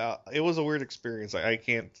 It was a weird experience. I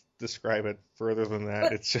can't describe it further than that.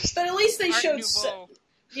 But, it's just. But at least they showed.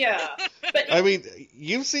 Yeah. But I mean,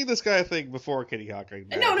 you've seen this kind of thing before, Kitty Hawk.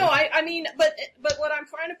 No. I mean, but what I'm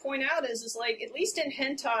trying to point out is like at least in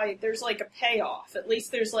hentai, there's like a payoff. At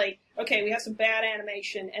least there's like, okay, we have some bad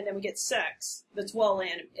animation, and then we get sex that's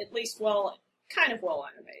kind of well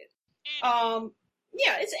animated.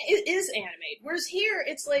 Yeah, it is animated. Whereas here,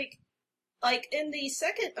 it's like in the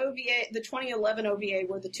second OVA, the 2011 OVA,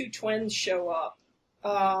 where the two twins show up,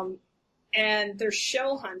 and they're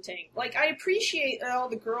shell hunting. Like, I appreciate that all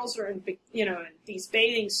the girls are in, in these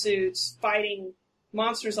bathing suits fighting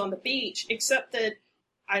monsters on the beach, except that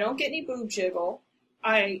I don't get any boob jiggle.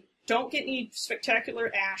 I don't get any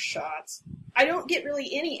spectacular ass shots. I don't get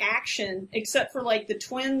really any action, except for, like, the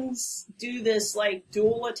twins do this, like,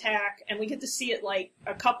 dual attack, and we get to see it, like,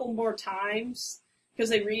 a couple more times, because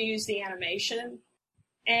they reuse the animation.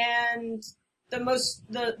 And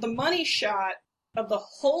the money shot of the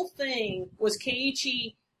whole thing was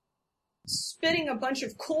Keiichi spitting a bunch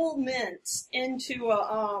of cool mints into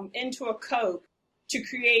a Coke to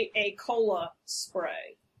create a cola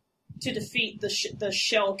spray to defeat the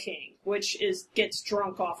Shell King, which gets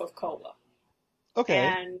drunk off of cola. Okay.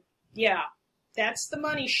 And yeah, that's the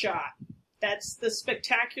money shot. That's the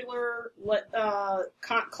spectacular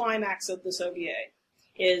climax of this OVA.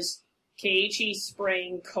 Is Keiichi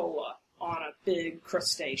spraying cola on a big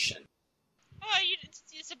crustacean. Well,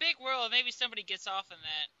 it's a big world. Maybe somebody gets off on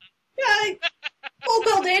that. Yeah, well,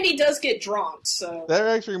 Belldandy does get drunk, so... That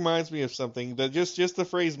actually reminds me of something. That just the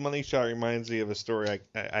phrase money shot reminds me of a story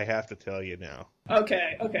I have to tell you now.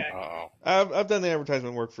 Okay. I've done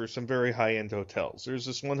advertisement work for some very high-end hotels. There's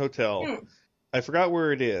this one hotel, I forgot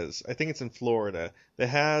where it is, I think it's in Florida, that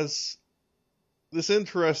has this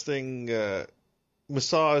interesting...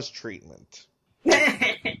 massage treatment.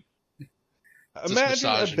 Just Imagine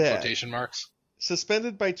massage a in bed quotation marks.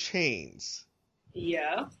 suspended by chains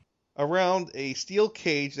Yeah. around a steel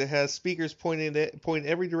cage that has speakers pointing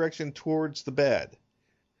every direction towards the bed.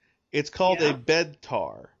 It's called a bed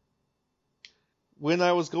tar. When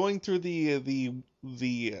I was going through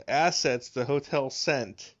the assets the hotel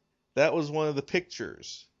sent, that was one of the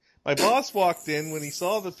pictures. My boss walked in. When he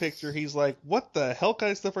saw the picture, he's like, "What the hell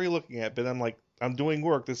kind of stuff are you looking at?" But I'm like, "I'm doing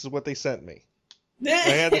work. This is what they sent me." I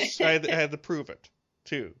had to prove it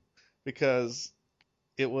too, because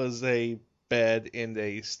it was a bed in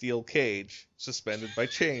a steel cage suspended by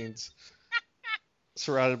chains,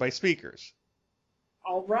 surrounded by speakers.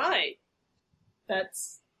 All right.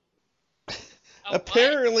 That's...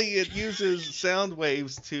 Apparently, it uses sound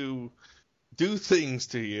waves to do things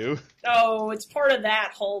to you. Oh, it's part of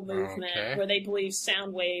that whole movement Okay. where they believe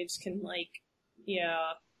sound waves can, like,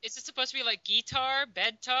 yeah. Is it supposed to be like guitar,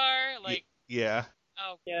 bedtar, like? Yeah.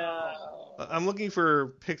 Oh, yeah. I'm looking for a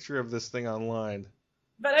picture of this thing online.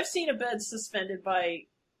 But I've seen a bed suspended by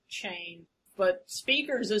chain. But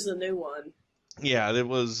speakers is a new one. Yeah, it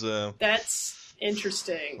was. That's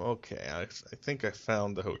interesting. Okay, I think I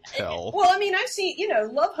found the hotel. Well, I mean, I've seen,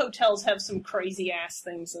 love hotels have some crazy ass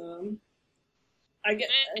things in them. I get.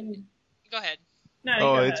 Go ahead. No,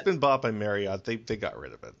 Oh, go it's ahead. been bought by Marriott. They got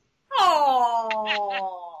rid of it.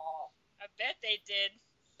 Oh, I bet they did.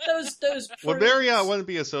 those. Would Marriott wouldn't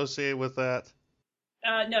be associated with that?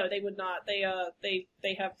 No, they would not.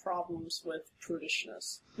 They have problems with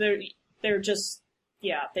prudishness. They're just,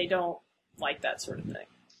 they don't like that sort of thing.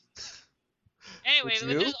 Anyway, It's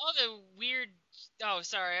but you? there's all the weird. Oh,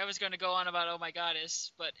 sorry, I was going to go on about Oh My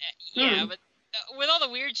Goddess, but yeah, but with all the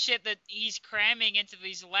weird shit that he's cramming into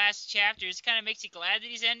these last chapters, it kind of makes you glad that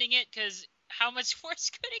he's ending it, because how much worse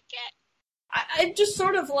could it get? I'm just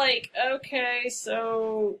sort of like, okay,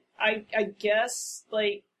 so I guess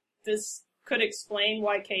like this could explain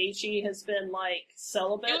why Keiichi has been like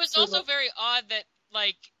celibate. It was also very odd that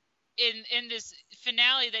like in this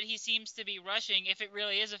finale that he seems to be rushing, if it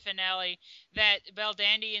really is a finale, that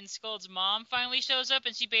Belldandy and Skuld's mom finally shows up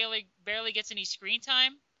and she barely gets any screen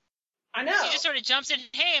time. I know. She just sort of jumps in,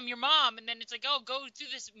 "Hey, I'm your mom," and then it's like, "Oh, go through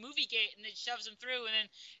this movie gate," and then shoves him through, and then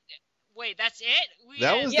wait, that's it?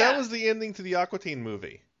 That was the ending to the Aqua Teen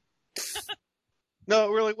movie. No,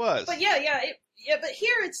 it really was. But but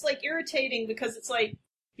here it's like irritating because it's like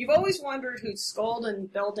you've always wondered who Skuld and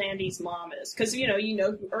Belldandy's mom is because you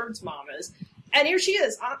know who Erd's mom is, and here she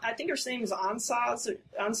is. I think her name is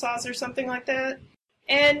Ansaz or something like that,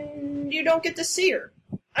 and you don't get to see her.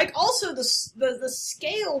 Like also the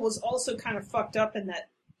scale was also kind of fucked up in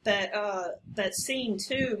that scene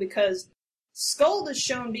too because Skuld is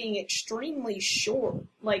shown being extremely short,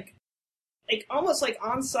 like almost like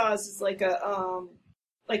Ansaz is like a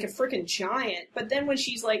freaking giant, but then when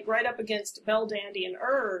she's like right up against Belldandy and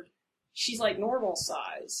Erd, she's like normal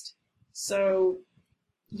sized. So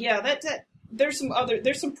yeah, that there's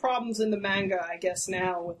some problems in the manga, I guess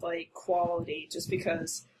now with like quality, just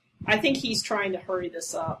because I think he's trying to hurry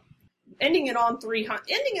this up. Ending it on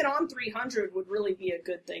 300 would really be a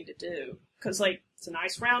good thing to do because like it's a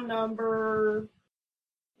nice round number.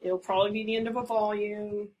 It'll probably be the end of a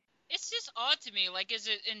volume. It's just odd to me. Like, is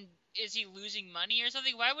he losing money or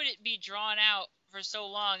something? Why would it be drawn out for so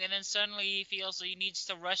long and then suddenly he feels he needs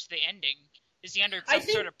to rush the ending? Is he under some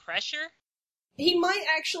sort of pressure? He might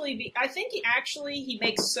actually be. I think he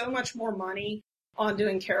makes so much more money on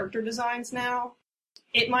doing character designs now.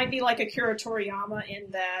 It might be like Akira Toriyama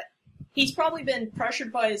in that he's probably been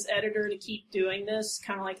pressured by his editor to keep doing this,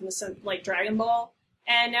 kind of like in the sense like Dragon Ball,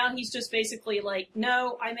 and now he's just basically like,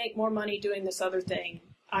 no, I make more money doing this other thing.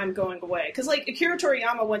 I'm going away. Because like Akira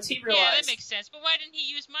Toriyama, once he realized, yeah, that makes sense. But why didn't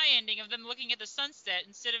he use my ending of them looking at the sunset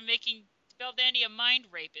instead of making Belldandy a mind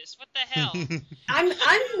rapist? What the hell? I'm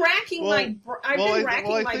racking my brain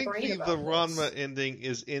I think about the this. Ranma ending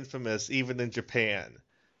is infamous even in Japan.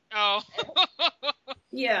 Oh.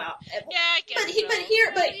 Yeah. Yeah, I guess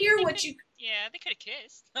But here, what you... Yeah, they could have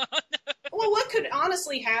kissed. Well, what could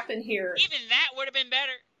honestly happen here... Even that would have been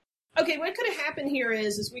better. Okay, what could have happened here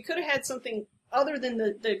is we could have had something other than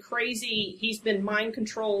the crazy, he's been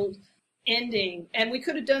mind-controlled ending, and we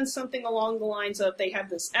could have done something along the lines of they have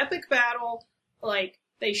this epic battle, like,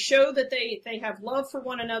 they show that they have love for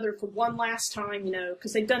one another for one last time,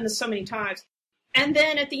 because they've done this so many times, and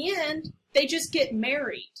then at the end, they just get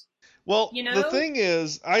married. Well, the thing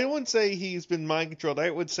is, I wouldn't say he's been mind-controlled,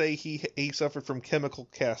 I would say he suffered from chemical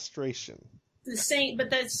castration. The same,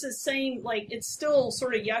 but that's the same, like, it's still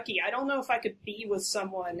sort of yucky. I don't know if I could be with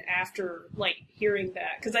someone after, like, hearing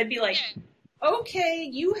that, because I'd be like, okay,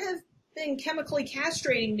 you have been chemically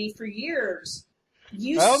castrating me for years.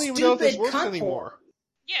 You I don't even know if this stupid works cunt anymore.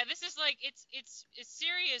 Yeah, this is like it's a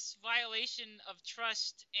serious violation of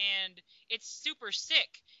trust, and it's super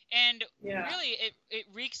sick, and Yeah. really it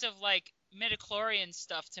reeks of like midichlorian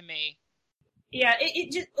stuff to me. Yeah,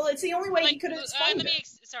 it just, well, it's the only way he could have explained it.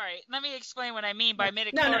 Let me explain what I mean by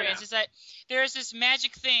midichlorians. No. Is that there's this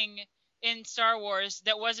magic thing in Star Wars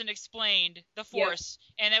that wasn't explained, the Force,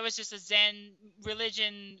 and it was just a Zen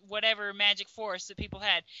religion, whatever magic force that people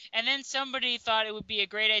had. And then somebody thought it would be a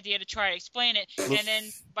great idea to try to explain it, and then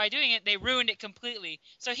by doing it, they ruined it completely.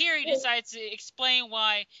 So here he decides to explain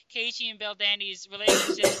why Keiichi and Beldandi's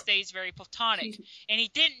relationship stays very platonic, and he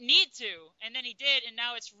didn't need to, and then he did, and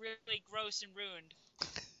now it's really gross and ruined.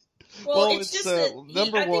 Well, it's just that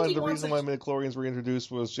number one. The reason why midichlorians were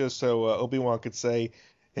introduced was just so Obi-Wan could say,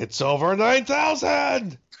 "It's over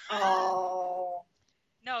 9,000." Oh.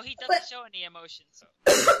 No, he doesn't show any emotion. So.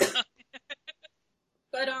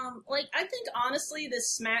 But like I think honestly,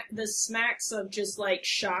 this smacks of just like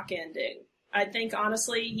shock ending. I think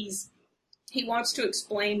honestly, he wants to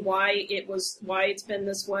explain why it's been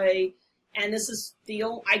this way, and this is the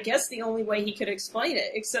only way he could explain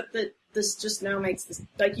it. Except that this just now makes this,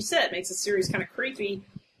 like you said, makes the series kind of creepy.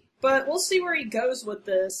 But we'll see where he goes with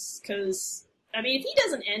this, because I mean, if he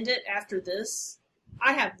doesn't end it after this,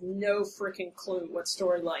 I have no freaking clue what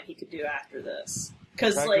storyline he could do after this.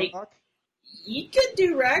 Because, like, he could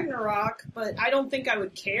do Ragnarok, but I don't think I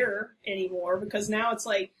would care anymore, because now it's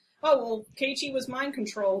like, oh, well, Keiichi was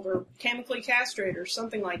mind-controlled or chemically castrated or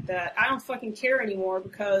something like that. I don't fucking care anymore,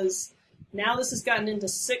 because now this has gotten into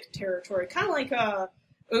sick territory. Kind of like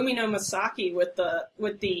Umi no Masaki with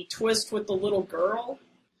the twist with the little girl.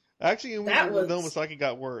 Actually, Umi no Masaki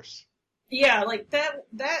got worse. Yeah, like that.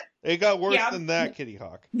 It got worse than that, Kitty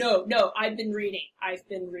Hawk. No, I've been reading.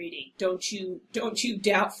 Don't you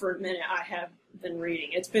doubt for a minute I have been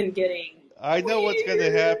reading. It's been getting I know weird. what's going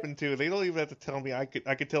to happen too. They don't even have to tell me. I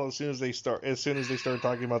could tell as soon as they start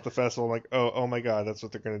talking about the festival. I'm like, oh my god, that's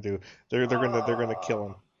what they're going to do. They're gonna kill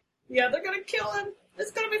him. Yeah, they're gonna kill him.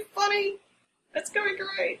 It's gonna be funny. It's gonna be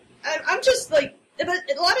great. I'm just like, but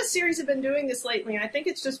a lot of series have been doing this lately, and I think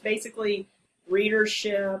it's just basically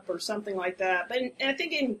readership or something like that. But I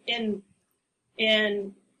think in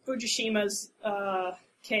Fujishima's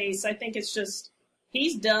case, I think it's just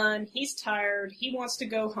he's done. He's tired. He wants to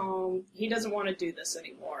go home. He doesn't want to do this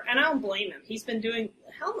anymore, and I don't blame him. He's been doing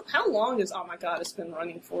how long is Oh My God it's been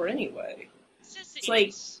running for anyway? It's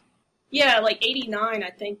like like 89. I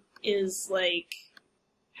think is like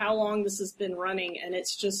how long this has been running, and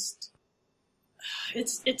it's just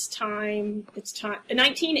it's time. It's time.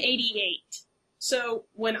 1988. So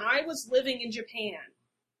when I was living in Japan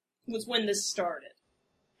was when this started.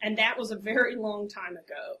 And that was a very long time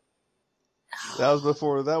ago. That was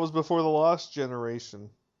before the Lost Generation.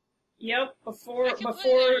 Yep, before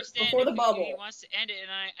the bubble. He wants to end it,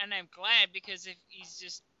 and I'm glad, because if he's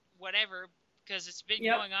just whatever, because it's been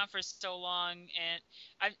going on for so long, and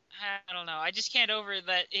I don't know. I just can't over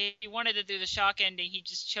that he wanted to do the shock ending. He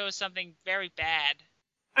just chose something very bad.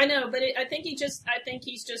 I know, but I think he's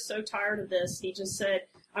just so tired of this. He just said,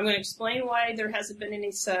 I'm going to explain why there hasn't been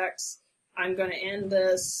any sex. I'm going to end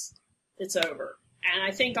this. It's over. And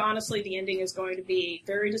I think, honestly, the ending is going to be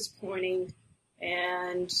very disappointing,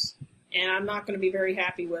 and I'm not going to be very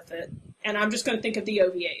happy with it. And I'm just going to think of the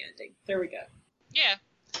OVA ending. There we go. Yeah.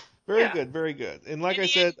 Very good, very good. And like I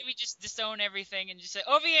said, end, we just disown everything and just say,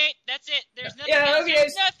 OVA, that's it. There's nothing else.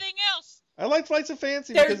 There's nothing else. I like Flights of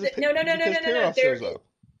Fancy because Karloff shows up.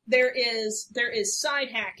 There is side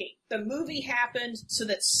hacking. The movie happened so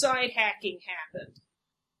that side hacking happened.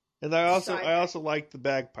 And I also like the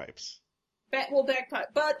bagpipes.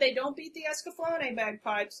 Bagpipe, but they don't beat the Escaflowne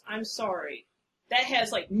bagpipes. I'm sorry. That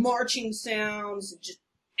has like marching sounds and just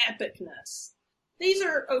epicness. These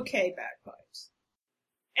are okay bagpipes.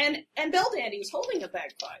 And Beldandy was holding a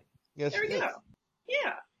bagpipe. Yes, there we go.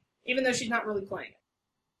 Yeah, even though she's not really playing it.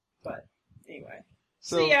 But anyway.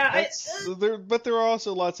 So yeah, but there are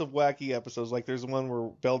also lots of wacky episodes. Like there's one where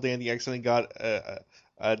Beldandy accidentally got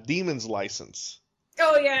a demon's license.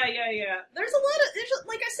 Oh yeah. There's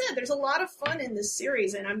like I said, there's a lot of fun in this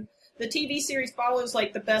series, and the TV series follows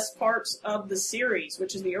like the best parts of the series,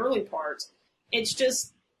 which is the early parts. It's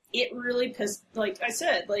just it really pissed. Like I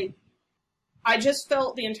said, like I just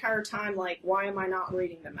felt the entire time like, why am I not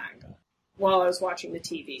reading the manga while I was watching the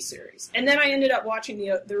TV series? And then I ended up watching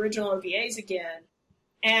the original OVAs again.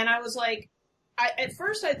 And I was like, at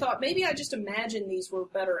first I thought maybe I just imagined these were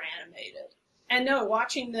better animated. And no,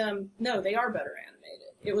 watching them, no, they are better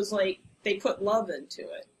animated. It was like they put love into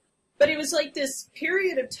it. But it was like this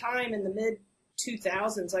period of time in the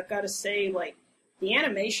mid-2000s, I've got to say, like, the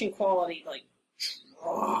animation quality, like,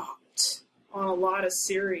 dropped on a lot of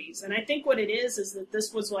series. And I think what it is that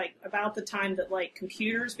this was like about the time that like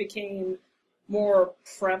computers became more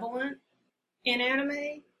prevalent in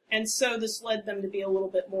anime. And so this led them to be a little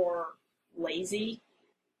bit more lazy.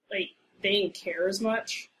 Like, they didn't care as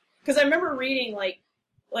much. Because I remember reading,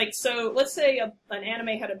 so let's say an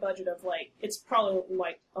anime had a budget of, like, it's probably,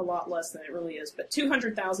 like, a lot less than it really is, but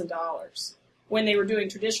 $200,000 when they were doing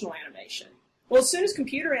traditional animation. Well, as soon as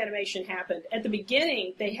computer animation happened, at the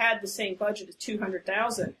beginning, they had the same budget as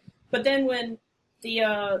 $200,000. But then when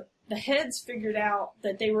the heads figured out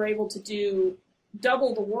that they were able to do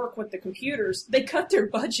double the work with the computers, they cut their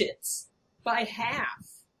budgets by half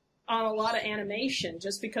on a lot of animation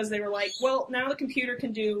just because they were like, well, now the computer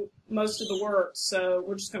can do most of the work, so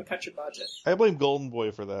we're just going to cut your budget. I blame Golden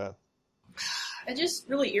Boy for that. It just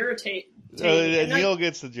really irritates Neil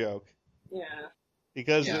gets the joke. Yeah.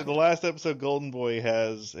 Because the last episode, Golden Boy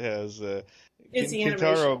has Kintaro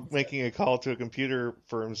making a call to a computer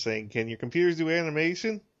firm saying, "Can your computers do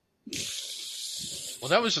animation?" Well,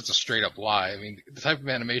 that was just a straight up lie. I mean, the type of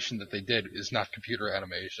animation that they did is not computer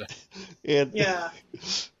animation. Yeah.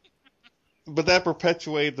 But that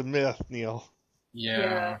perpetuated the myth, Neil.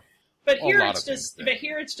 Yeah. But here it's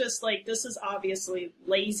just like, this is obviously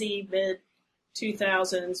lazy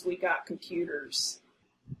mid-2000s. We got computers.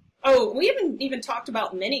 Oh, we haven't even talked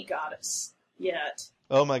about Mini Goddess yet.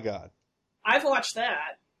 Oh my God. I've watched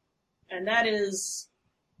that, and that is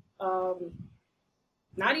not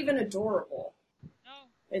even adorable. No.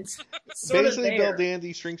 It's sort basically of there. Belle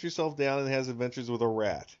Dandy shrinks herself down and has adventures with a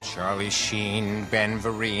rat. Charlie Sheen, Ben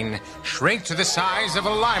Vereen, shrink to the size of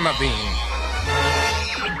a lima bean.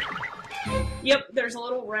 Yep, there's a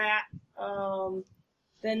little rat.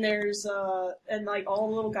 Then there's, and like all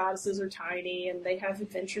the little goddesses are tiny, and they have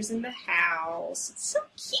adventures in the house. It's so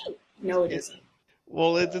cute. No, it isn't.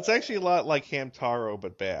 Well, it's actually a lot like Hamtaro,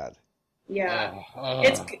 but bad. Yeah.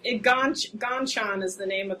 Ganchan is the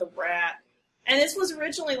name of the rat. And this was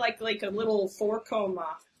originally like a little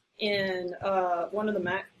 4-coma in one of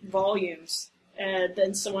the volumes. And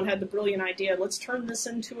then someone had the brilliant idea, let's turn this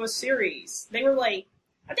into a series. They were I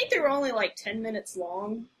think they were only 10 minutes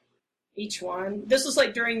long. Each one. This was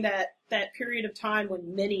during that period of time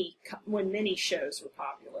when mini shows were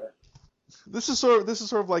popular. This is sort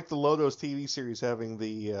of like the Lodos TV series having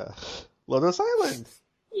the Lodos Island.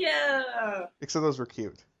 Yeah. Except those were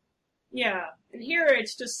cute. Yeah, and here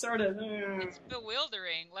it's just sort of. It's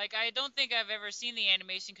bewildering. I don't think I've ever seen the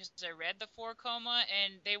animation because I read the 4-coma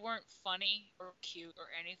and they weren't funny or cute or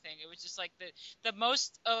anything. It was just the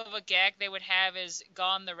most of a gag they would have is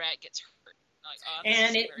Gon the rat gets hurt.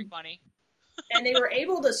 And it's very funny. And they were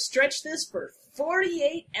able to stretch this for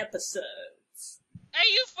 48 episodes. Are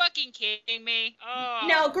you fucking kidding me? Oh.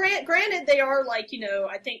 Now, granted, they are I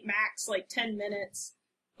think max 10 minutes.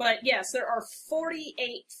 But yes, there are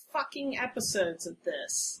 48 fucking episodes of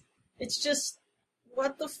this. It's just,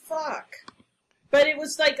 what the fuck? But it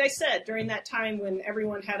was, like I said, during that time when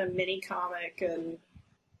everyone had a mini comic and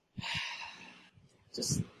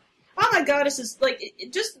just... Oh my God, this is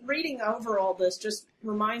just reading over all this just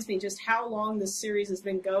reminds me just how long this series has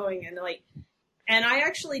been going, and I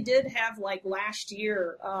actually did have last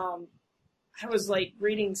year, I was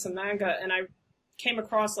reading some manga and I came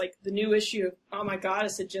across the new issue of Oh My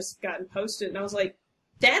Goddess had just gotten posted, and I was like,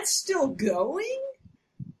 that's still going?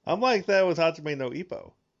 I'm like that with Hajime no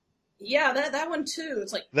Ippo. Yeah, that one too.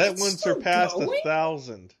 It's that it's one still surpassed going?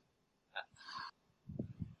 1,000.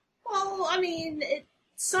 Well, I mean,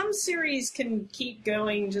 some series can keep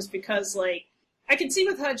going just because, I can see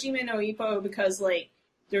with Hajime no Ippo because,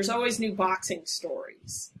 there's always new boxing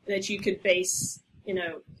stories that you could base,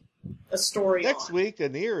 a story Next on. week,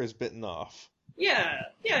 an ear is bitten off. Yeah,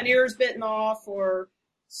 an ear is bitten off, or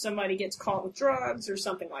somebody gets caught with drugs, or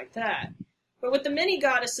something like that. But with the mini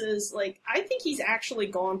goddesses, I think he's actually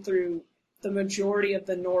gone through the majority of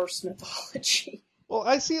the Norse mythology. Well,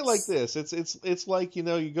 I see it like this. It's like,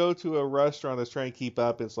 you go to a restaurant that's trying to keep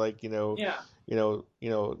up. It's like, now they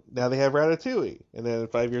have ratatouille, and then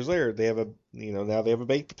 5 years later they have now they have a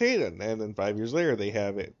baked potato, and then 5 years later they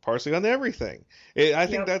have it parsley on everything. I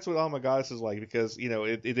think that's what Oh My Goddess is like, because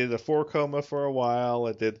it did a 4-coma for a while,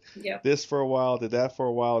 it did this for a while, it did that for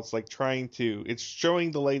a while. It's it's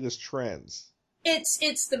showing the latest trends.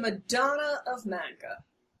 It's the Madonna of manga,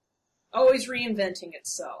 always reinventing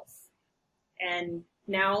itself. And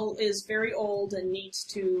now is very old and needs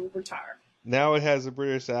to retire. Now it has a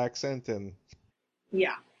British accent and...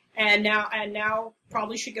 Yeah. And now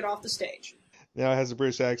probably should get off the stage. Now it has a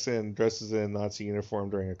British accent and dresses in a Nazi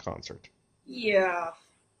uniform during a concert. Yeah.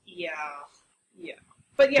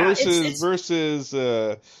 But yeah, versus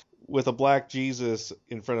with a black Jesus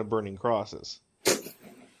in front of burning crosses.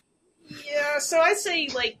 Yeah, so I say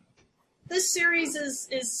like this series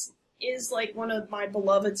is like one of my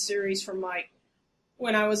beloved series from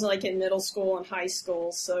when I was like in middle school and high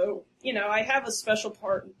school. So, I have a special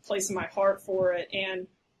place in my heart for it, and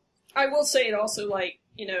I will say it also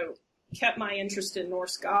kept my interest in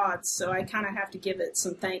Norse gods, so I kind of have to give it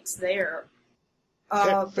some thanks there.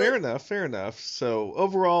 Fair enough. So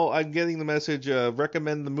overall, I'm getting the message,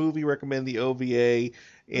 recommend the movie, recommend the OVA,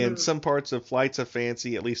 and some parts of Flights of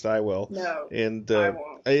Fancy, at least I will. No, and I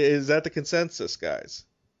won't. Is that the consensus, guys?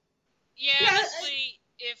 Yeah, honestly,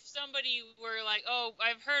 if somebody were like, oh,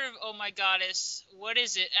 I've heard of Oh My Goddess, what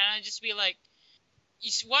is it? And I'd just be like,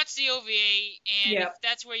 you watch the OVA, and if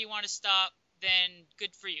that's where you want to stop, then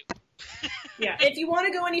good for you. Yeah, if you want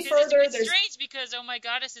to go any further, it's strange because Oh My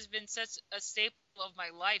Goddess has been such a staple of my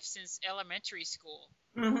life since elementary school.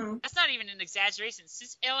 Mm-hmm. That's not even an exaggeration.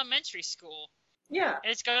 Since elementary school. Yeah.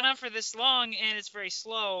 And it's gone on for this long, and it's very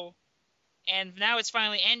slow. And now it's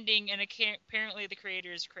finally ending, and apparently the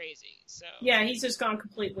creator is crazy. So yeah, he's just gone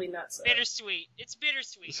completely nuts. Bittersweet. It's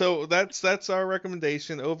bittersweet. So that's our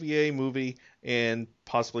recommendation: OVA, movie, and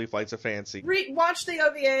possibly Flights of Fancy. Watch the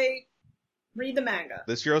OVA. Read the manga.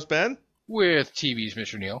 This your host, Ben? With TV's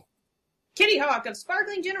Mr. Neil. Kitty Hawk of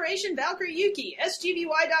Sparkling Generation, Valkyrie Yuki,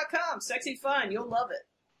 SGVY.com. Sexy fun. You'll love it.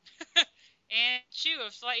 And Chew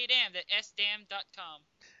of Slightly Damned at sdam.com.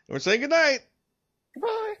 And we're saying goodnight.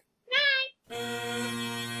 Goodbye. Night.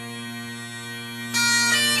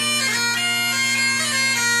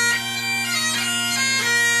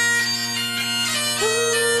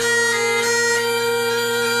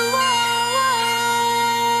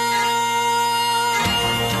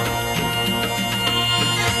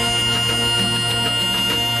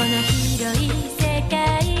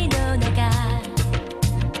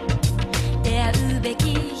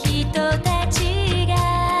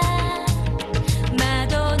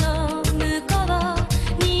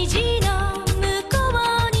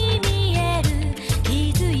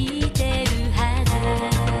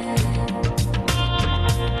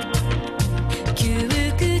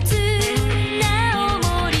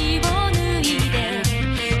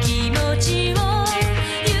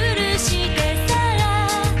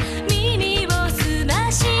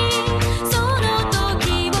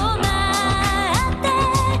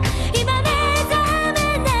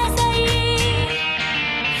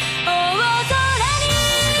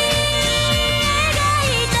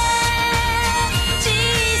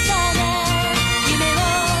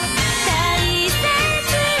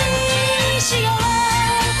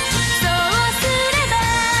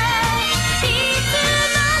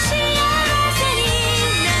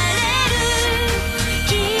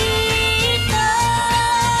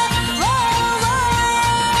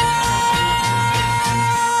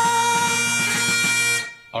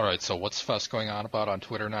 So what's Fuss going on about on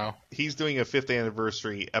Twitter now? He's doing a 5th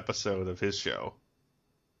anniversary episode of his show.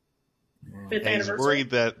 Fifth and he's anniversary? worried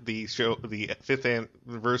that the 5th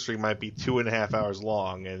anniversary might be 2.5 hours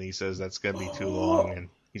long, and he says that's going to be too long, and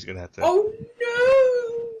he's going to have to... Oh,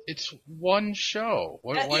 no! It's one show.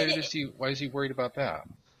 Why is he worried about that?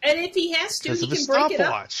 And if he has to, he can break it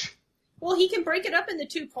up. Well, he can break it up into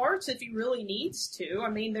 2 parts if he really needs to. I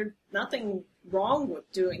mean, there's nothing wrong with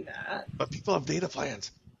doing that. But people have data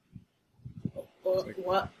plans.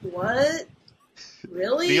 What?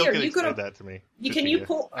 Really? Neil Are can you explain gonna? that to me. Can you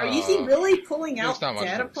pull? Is he really pulling out not much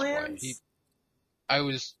data to explain.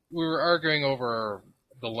 plans? We were arguing over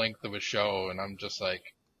the length of a show, and I'm just like,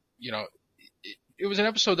 it was an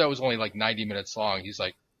episode that was only like 90 minutes long. He's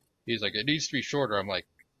like, it needs to be shorter. I'm like,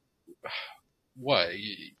 what?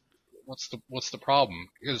 What's the problem?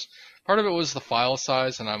 Because part of it was the file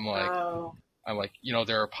size, and I'm like,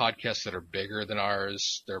 there are podcasts that are bigger than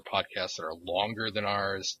ours. There are podcasts that are longer than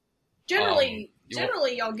ours. Generally,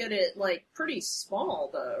 y'all get it like pretty small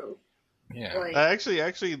though. Yeah. Like,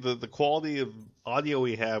 actually, the quality of audio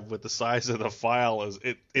we have with the size of the file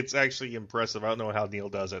it's actually impressive. I don't know how Neil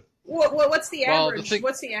does it. What's the average?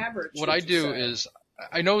 What's the average? What I do is,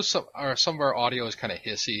 I know some of our audio is kind of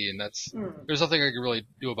hissy, and there's nothing I can really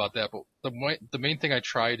do about that. But the main thing I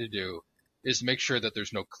try to do is make sure that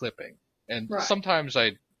there's no clipping. And sometimes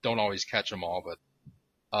I don't always catch them all, but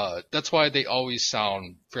that's why they always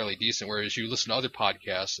sound fairly decent. Whereas you listen to other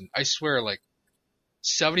podcasts, and I swear, like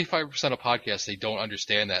 75% of podcasts, they don't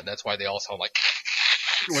understand that, and that's why they all sound like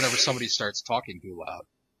whenever somebody starts talking too loud.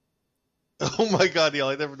 Oh my God, Neil!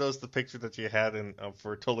 I never noticed the picture that you had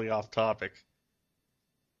for totally off topic.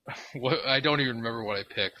 I don't even remember what I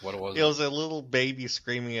picked. What it was? It was a little baby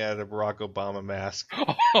screaming at a Barack Obama mask.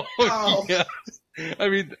 Oh. Yeah. I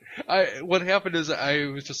mean, what happened is I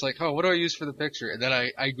was just like, oh, what do I use for the picture? And then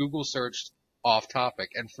I Google searched off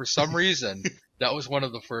topic, and for some reason, that was one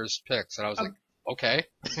of the first picks, and I was like, okay.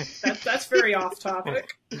 That's very off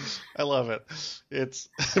topic. I love it. It's,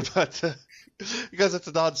 but, because it's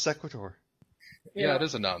a non sequitur. Yeah, it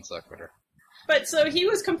is a non sequitur. But so he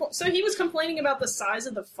was complaining about the size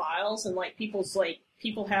of the files and like people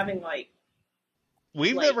having like.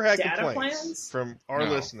 We've like never had data complaints plans? from our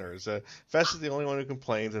listeners. Fess is the only one who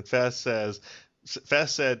complains, and Fess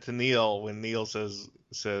said to Neil when Neil says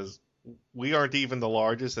we aren't even the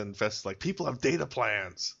largest, and Fess is like, people have data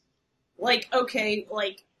plans.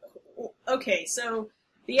 Okay, so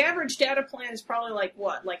the average data plan is probably like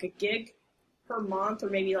what, like a gig per month, or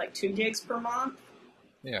maybe like 2 gigs per month.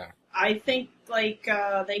 Yeah. I think like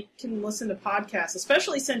they can listen to podcasts,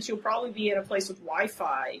 especially since you'll probably be in a place with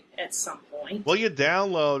Wi-Fi at some point. Well, you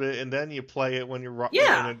download it and then you play it when you're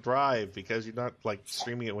in a drive, because you're not like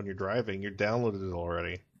streaming it when you're driving. You're downloaded it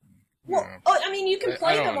already. Well, I mean, you can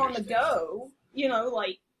play them on the go. You know,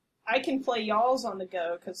 like I can play y'all's on the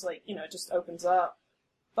go because, like, you know, it just opens up.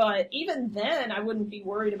 But even then, I wouldn't be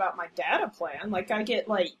worried about my data plan. Like, I get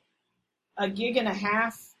like 1.5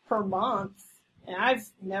 gigs per month. And I've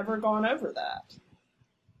never gone over that.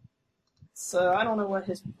 So I don't know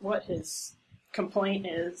what his complaint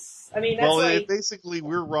is. I mean, that's basically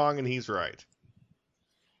we're wrong and he's right.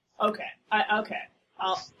 Okay.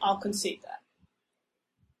 I'll concede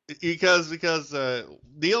that. Because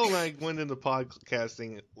Neil and I went into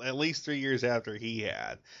podcasting at least 3 years after he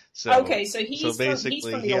had. So he's basically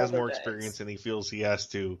from the he has older more days. experience and he feels he has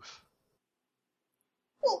to.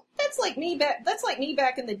 Well, that's like me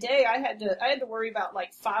back in the day. I had to worry about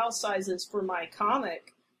like file sizes for my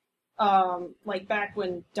comic, like back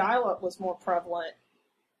when dial-up was more prevalent.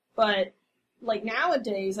 But like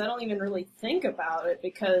nowadays, I don't even really think about it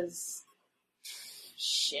because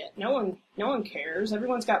shit, no one cares.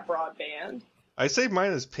 Everyone's got broadband. I save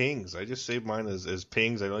mine as pings. I just save mine as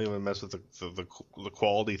pings. I don't even mess with the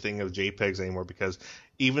quality thing of JPEGs anymore, because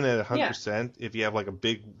even at 100%, if you have like a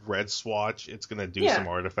big red swatch, it's gonna do some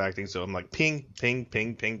artifacting. So I'm like ping, ping,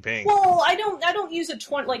 ping, ping, ping. Well, I don't use a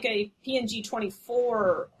PNG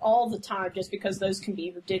 24 all the time, just because those can be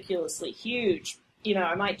ridiculously huge. You know,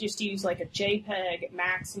 I might just use like a JPEG at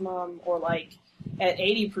maximum or like at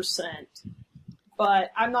 80%.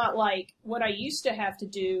 But I'm not like, what I used to have to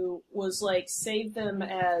do was like save them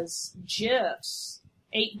as GIFs,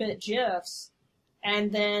 8-bit GIFs,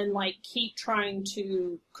 and then like keep trying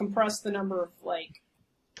to compress the number of like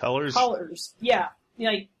colors. Yeah.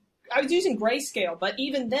 Like I was using grayscale, but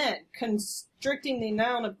even then constricting the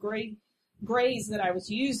amount of grays that I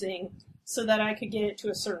was using so that I could get it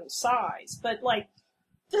to a certain size. But like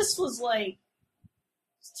this was like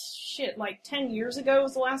shit, like 10 years ago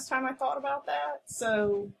was the last time I thought about that.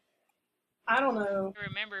 So, I don't know. I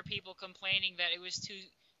remember people complaining that it was too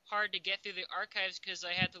hard to get through the archives because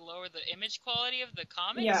I had to lower the image quality of the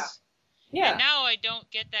comics. Yeah. And now I don't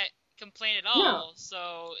get that complaint at all. No.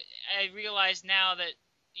 So, I realize now that,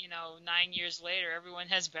 9 years later, everyone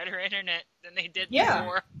has better internet than they did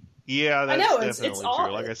before. Yeah, that's definitely it's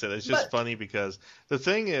true. Like I said, it's just funny because the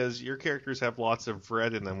thing is, your characters have lots of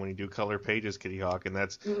red in them when you do color pages, Kitty Hawk, and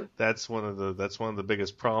that's one of the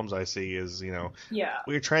biggest problems I see is when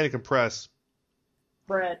you're trying to compress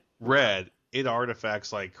red, it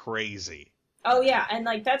artifacts like crazy. Oh yeah, and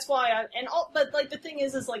like that's why but like the thing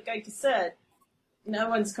is like I said, no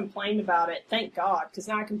one's complained about it. Thank God, because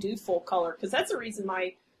now I can do full color. Because that's the reason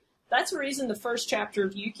the first chapter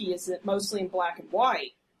of Yuki is mostly in black and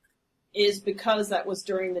white. Is because that was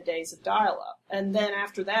during the days of dial-up. And then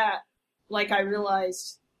after that, like I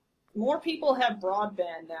realized more people have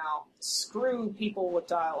broadband now. Screw people with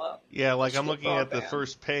dial-up. Yeah, like I'm looking at the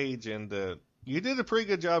first page and you did a pretty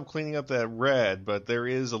good job cleaning up that red, but there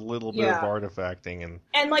is a little bit of artifacting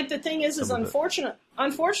and like the thing is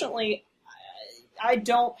unfortunately I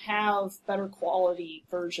don't have better quality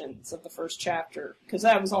versions of the first chapter because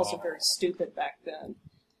that was also very stupid back then.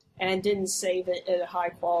 And didn't save it at a high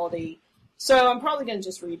quality. So I'm probably going to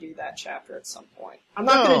just redo that chapter at some point. I'm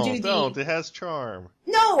not going to do Don't. It has charm.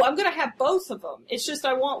 No, I'm going to have both of them. It's just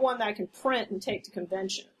I want one that I can print and take to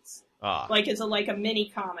conventions. Like it's like a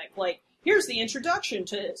mini comic. Like, here's the introduction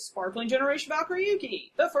to Sparkling Generation Valkyrie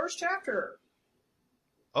Yuki, the first chapter.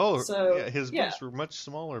 Oh, so, yeah, his books were much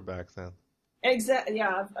smaller back then. Exactly.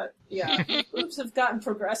 Yeah. Boobs have gotten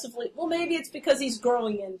progressively. Well, maybe it's because he's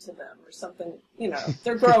growing into them or something.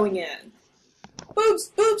 They're growing in.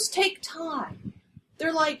 Boobs take time.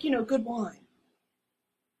 They're like good wine.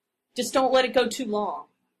 Just don't let it go too long.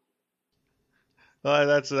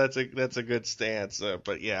 That's a good stance.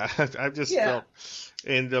 But yeah, I've just felt.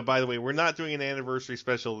 And by the way, we're not doing an anniversary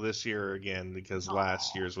special this year again because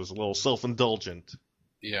last year's was a little self-indulgent.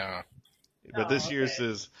 Yeah. But this year's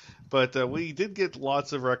is. But we did get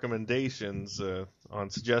lots of recommendations on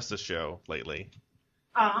Suggest a Show lately.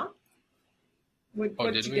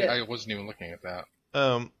 What did we? I wasn't even looking at that.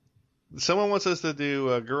 Someone wants us to do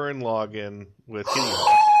Gurren Lagann with Kitty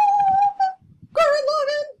Hawk. Gurren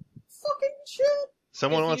Lagann, fucking shit.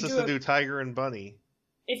 Someone wants us to do Tiger and Bunny.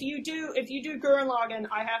 If you do Gurren Lagann,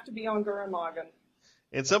 I have to be on Gurren Lagann.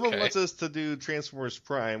 And someone wants us to do Transformers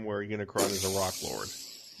Prime, where Unicron is a Rock Lord.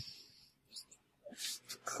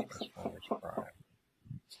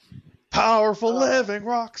 Powerful living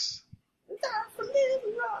rocks.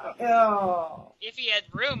 Oh. If he had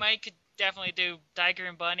room, I could definitely do Tiger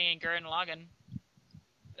and Bunny and Gurren Lagann.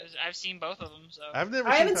 I've seen both of them, so I've never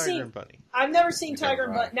seen Tiger and Bunny. I've never seen Tiger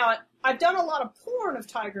and Bunny. Now, I've done a lot of porn of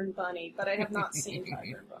Tiger and Bunny, but I have not seen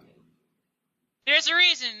Tiger and Bunny. There's a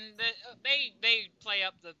reason that they play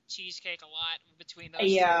up the cheesecake a lot between those two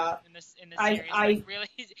in this series. Like, really,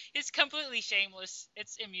 it's completely shameless.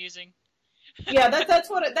 It's amusing. Yeah,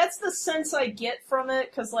 that's the sense I get from it,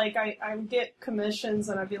 because like I get commissions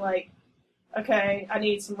and I'd be like, okay, I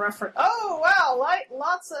need some reference. Oh wow,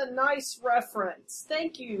 lots of nice reference.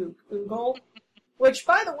 Thank you, Google. Which,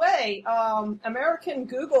 by the way, American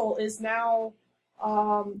Google is now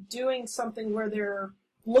doing something where they're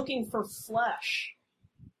looking for flesh.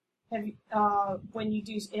 When you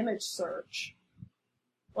do image search,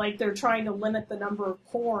 like they're trying to limit the number of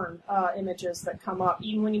porn images that come up,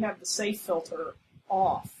 even when you have the safe filter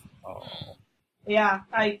off. Oh. Yeah,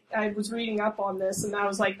 I was reading up on this, and I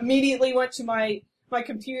was like, immediately went to my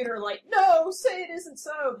computer, like, no, say it isn't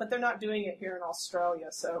so, but they're not doing it here in Australia,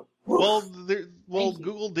 so. Well,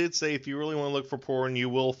 Google did say if you really want to look for porn, you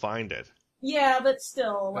will find it. Yeah, but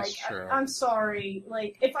still, That's true. I'm sorry,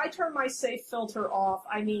 like, if I turn my safe filter off,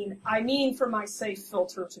 I mean for my safe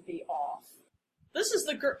filter to be off. This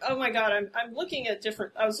is oh my god, I'm looking at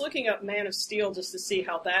I was looking up Man of Steel just to see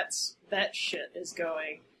how that shit is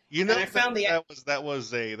going. You know, and I found that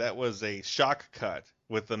was a shock cut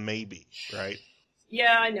with the maybe, right?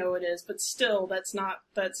 Yeah, I know it is, but still, that's not.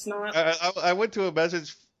 I went to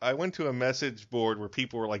a message board where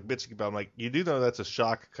people were like bitching about. I'm like, you do know that's a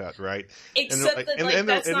shock cut, right? Except and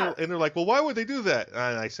they're like, well, why would they do that? And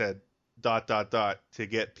I said, ... to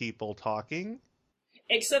get people talking.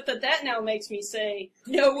 Except that now makes me say,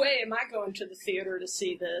 no way am I going to the theater to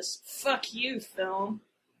see this. Fuck you, film.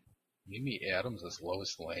 Amy Adams as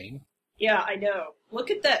Lois Lane? Yeah, I know.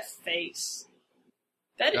 Look at that face.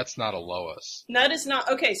 That's not a Lois. That is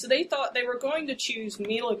not. Okay, so they thought they were going to choose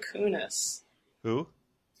Mila Kunis. Who?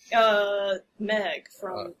 Meg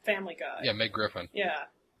from Family Guy. Yeah, Meg Griffin. Yeah.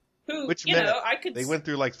 Who, Which you Meg? know, I could... They went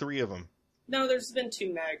through like 3 of them. No, there's been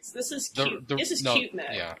 2 Megs. This is cute. Cute Meg.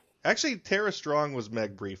 Yeah. Actually, Tara Strong was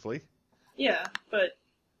Meg briefly. Yeah, but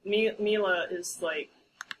Mila is like...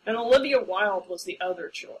 And Olivia Wilde was the other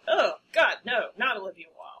choice. Oh, God, no. Not Olivia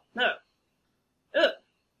Wilde. No. Ugh.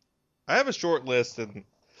 I have a short list, and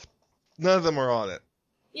none of them are on it.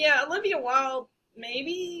 Yeah, Olivia Wilde,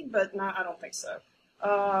 maybe, but not. I don't think so.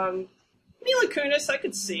 Mila Kunis, I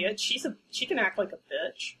could see it. She can act like a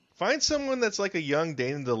bitch. Find someone that's like a young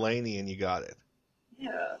Dana Delaney, and you got it.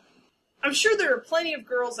 Yeah. I'm sure there are plenty of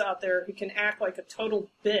girls out there who can act like a total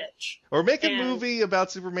bitch. Or make a movie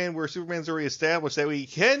about Superman where Superman's already established that we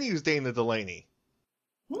can use Dana Delaney.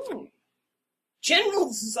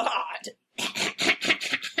 General Zod.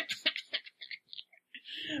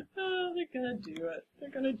 Oh, they're gonna do it.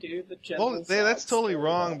 They're gonna do the General Zod. That's totally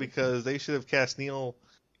wrong because they should have cast Neil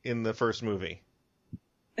in the first movie.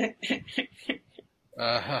 I'm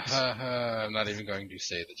not even going to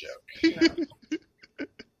say the joke. No.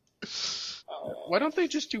 Why don't they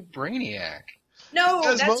just do Brainiac? No,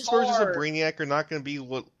 because that's most versions of hard. Brainiac are not going to be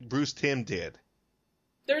what Bruce Timm did.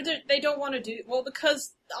 They don't want to do... Well,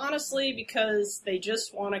 because they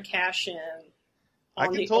just want to cash in on I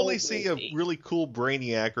can totally see a really cool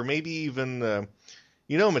Brainiac, or maybe even,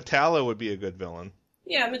 Metallo would be a good villain.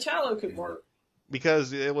 Yeah, Metallo could work.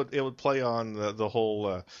 Because it would play on the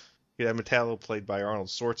whole... Metallo played by Arnold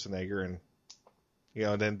Schwarzenegger,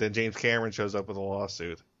 and then James Cameron shows up with a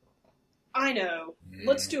lawsuit. I know.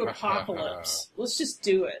 Let's do Apocalypse. Let's just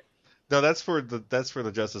do it. No, that's for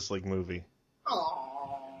the Justice League movie. Aww.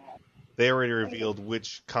 They already revealed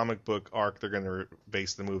which comic book arc they're going to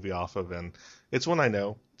base the movie off of, and it's one I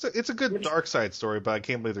know. It's a good Darkseid story, but I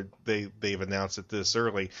can't believe they've announced it this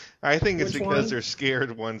early. I think it's because they're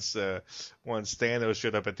scared once Thanos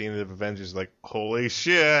showed up at the end of Avengers, like, holy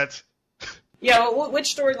shit. Yeah,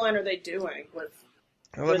 which storyline are they doing with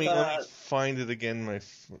Let me find it again.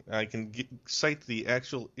 I can cite the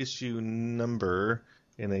actual issue number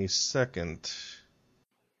in a second.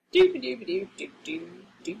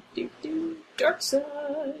 Dark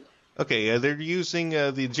Side. Okay, they're using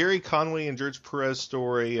the Jerry Conway and George Perez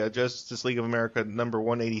story, Justice League of America number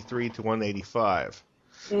 183 to 185.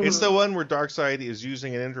 Mm-hmm. It's the one where Darkseid is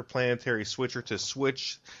using an interplanetary switcher to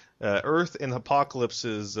switch Earth and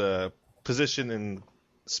Apocalypse's position in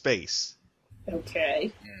space.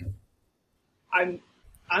 Okay.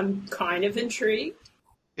 I'm kind of intrigued.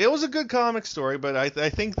 It was a good comic story, but I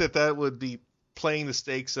think that would be playing the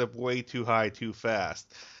stakes up way too high too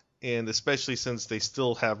fast. And especially since they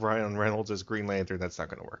still have Ryan Reynolds as Green Lantern, that's not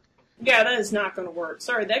going to work. Yeah, that is not going to work.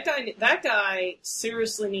 Sorry, that guy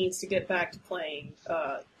seriously needs to get back to playing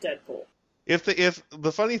Deadpool. If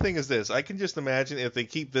the funny thing is this, I can just imagine if they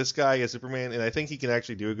keep this guy as Superman, and I think he can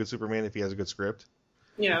actually do a good Superman if he has a good script.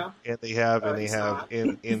 Yeah. And they have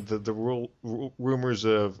in the rumors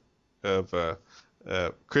of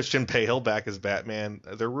Christian Bale back as Batman.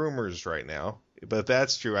 They're rumors right now. But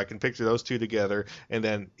that's true. I can picture those two together, and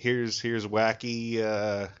then here's wacky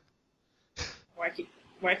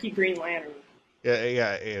Green Lantern.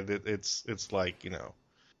 Yeah, and it's like,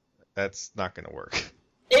 that's not going to work.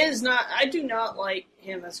 It is not. I do not like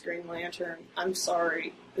him as Green Lantern. I'm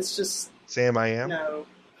sorry. It's just Sam I Am. No.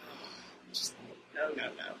 Just no.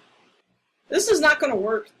 This is not going to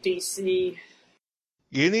work, DC.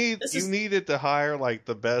 You needed to hire like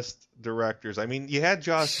the best directors. I mean, you had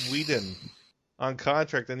Joss Whedon on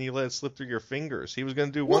contract, and you let it slip through your fingers. He was going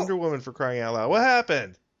to do Wonder Woman, for crying out loud. What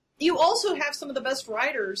happened? You also have some of the best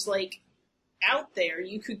writers out there.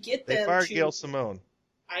 You could get them. They fired Gail Simone.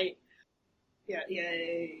 Yeah.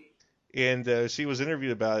 And she was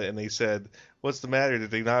interviewed about it, and they said, "What's the matter? Did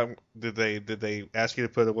they ask you to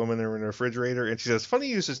put a woman in a refrigerator?" And she says, "Funny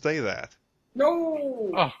you should say that."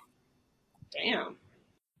 No. Oh. Damn.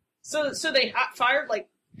 So they fired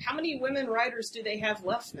how many women writers do they have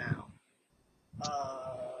left now?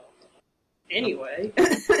 Anyway.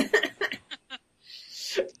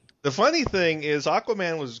 The funny thing is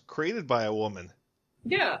Aquaman was created by a woman.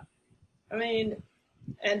 Yeah. I mean,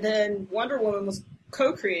 and then Wonder Woman was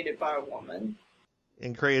co-created by a woman.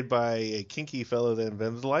 And created by a kinky fellow that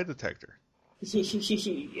invented the lie detector.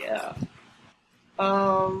 Yeah.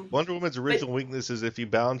 Wonder Woman's original weakness is if you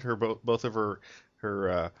bound her both of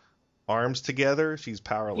her arms together, she's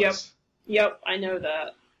powerless. Yep, I know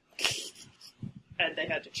that. And they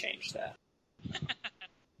had to change that.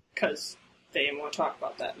 Because they didn't want to talk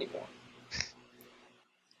about that anymore.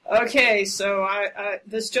 Okay, so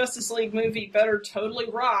this Justice League movie better totally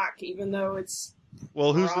rock, even though it's...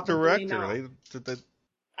 Well, who's the director? Not.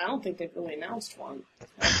 I don't think they've really announced one.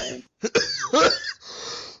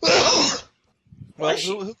 Well,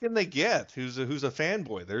 who can they get? Who's a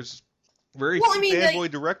fanboy? There's very few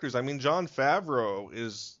fanboy directors. I mean, Jon Favreau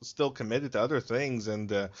is still committed to other things,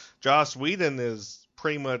 and Joss Whedon is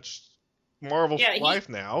pretty much Marvel for life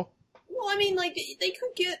now. Well, I mean, they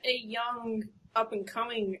could get a young,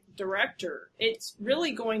 up-and-coming director. It's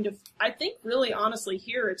really going to... I think, really, honestly,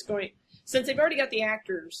 here it's going... Since they've already got the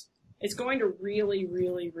actors, it's going to really,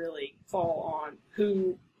 really, really fall on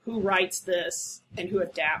who writes this and who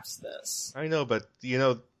adapts this. I know, but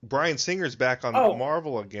Bryan Singer's back on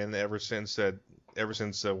Marvel again ever since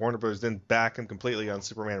Warner Bros. Didn't back him completely on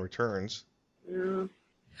Superman Returns. Yeah.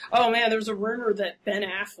 Oh man, there was a rumor that Ben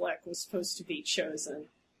Affleck was supposed to be chosen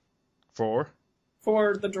for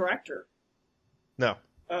the director. No.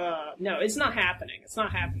 No, it's not happening. It's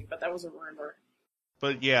not happening. But that was a rumor.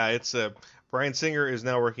 But yeah, it's Bryan Singer is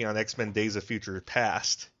now working on X-Men: Days of Future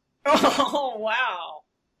Past. Oh wow.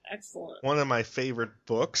 Excellent. One of my favorite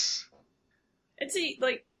books. It's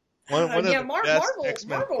one of the best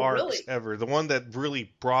X-Men Marvel arcs really. ever. The one that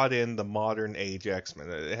really brought in the modern age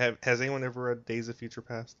X-Men. Has anyone ever read Days of Future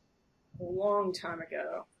Past? A long time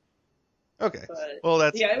ago. Okay. But, well,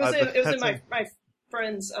 that's it was in my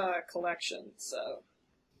friend's collection. So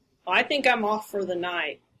I think I'm off for the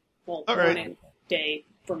night. Well, morning, day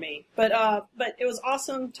for me. But it was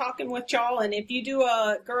awesome talking with y'all. And if you do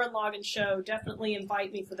a Gurren Lagann show, definitely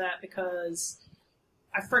invite me for that because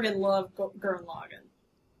I friggin' love Gurren Lagann.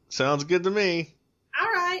 Sounds good to me. All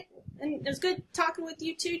right. And it was good talking with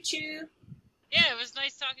you too, Chew. Yeah, it was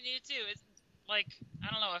nice talking to you too. It's I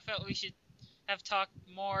don't know, I felt we should have talked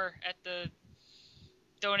more at the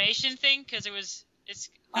donation thing because it's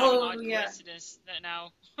kind of an odd coincidence that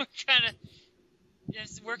now we're kind of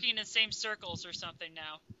working in the same circles or something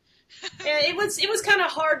now. Yeah, it was kind of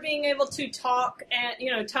hard being able to talk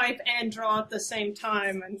and type and draw at the same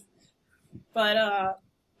time, but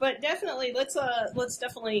definitely let's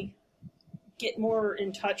definitely get more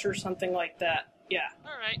in touch or something like that. Yeah.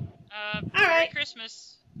 All right. Merry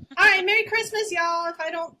Christmas. All right, Merry Christmas, y'all. If I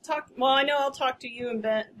don't talk, well, I know I'll talk to you and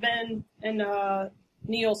Ben and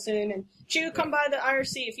Neil soon. And Chew, come by the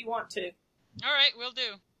IRC if you want to. All right, will do.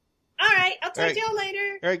 All right, I'll talk to y'all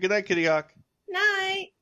later. All right, good night, Kitty Hawk. Night.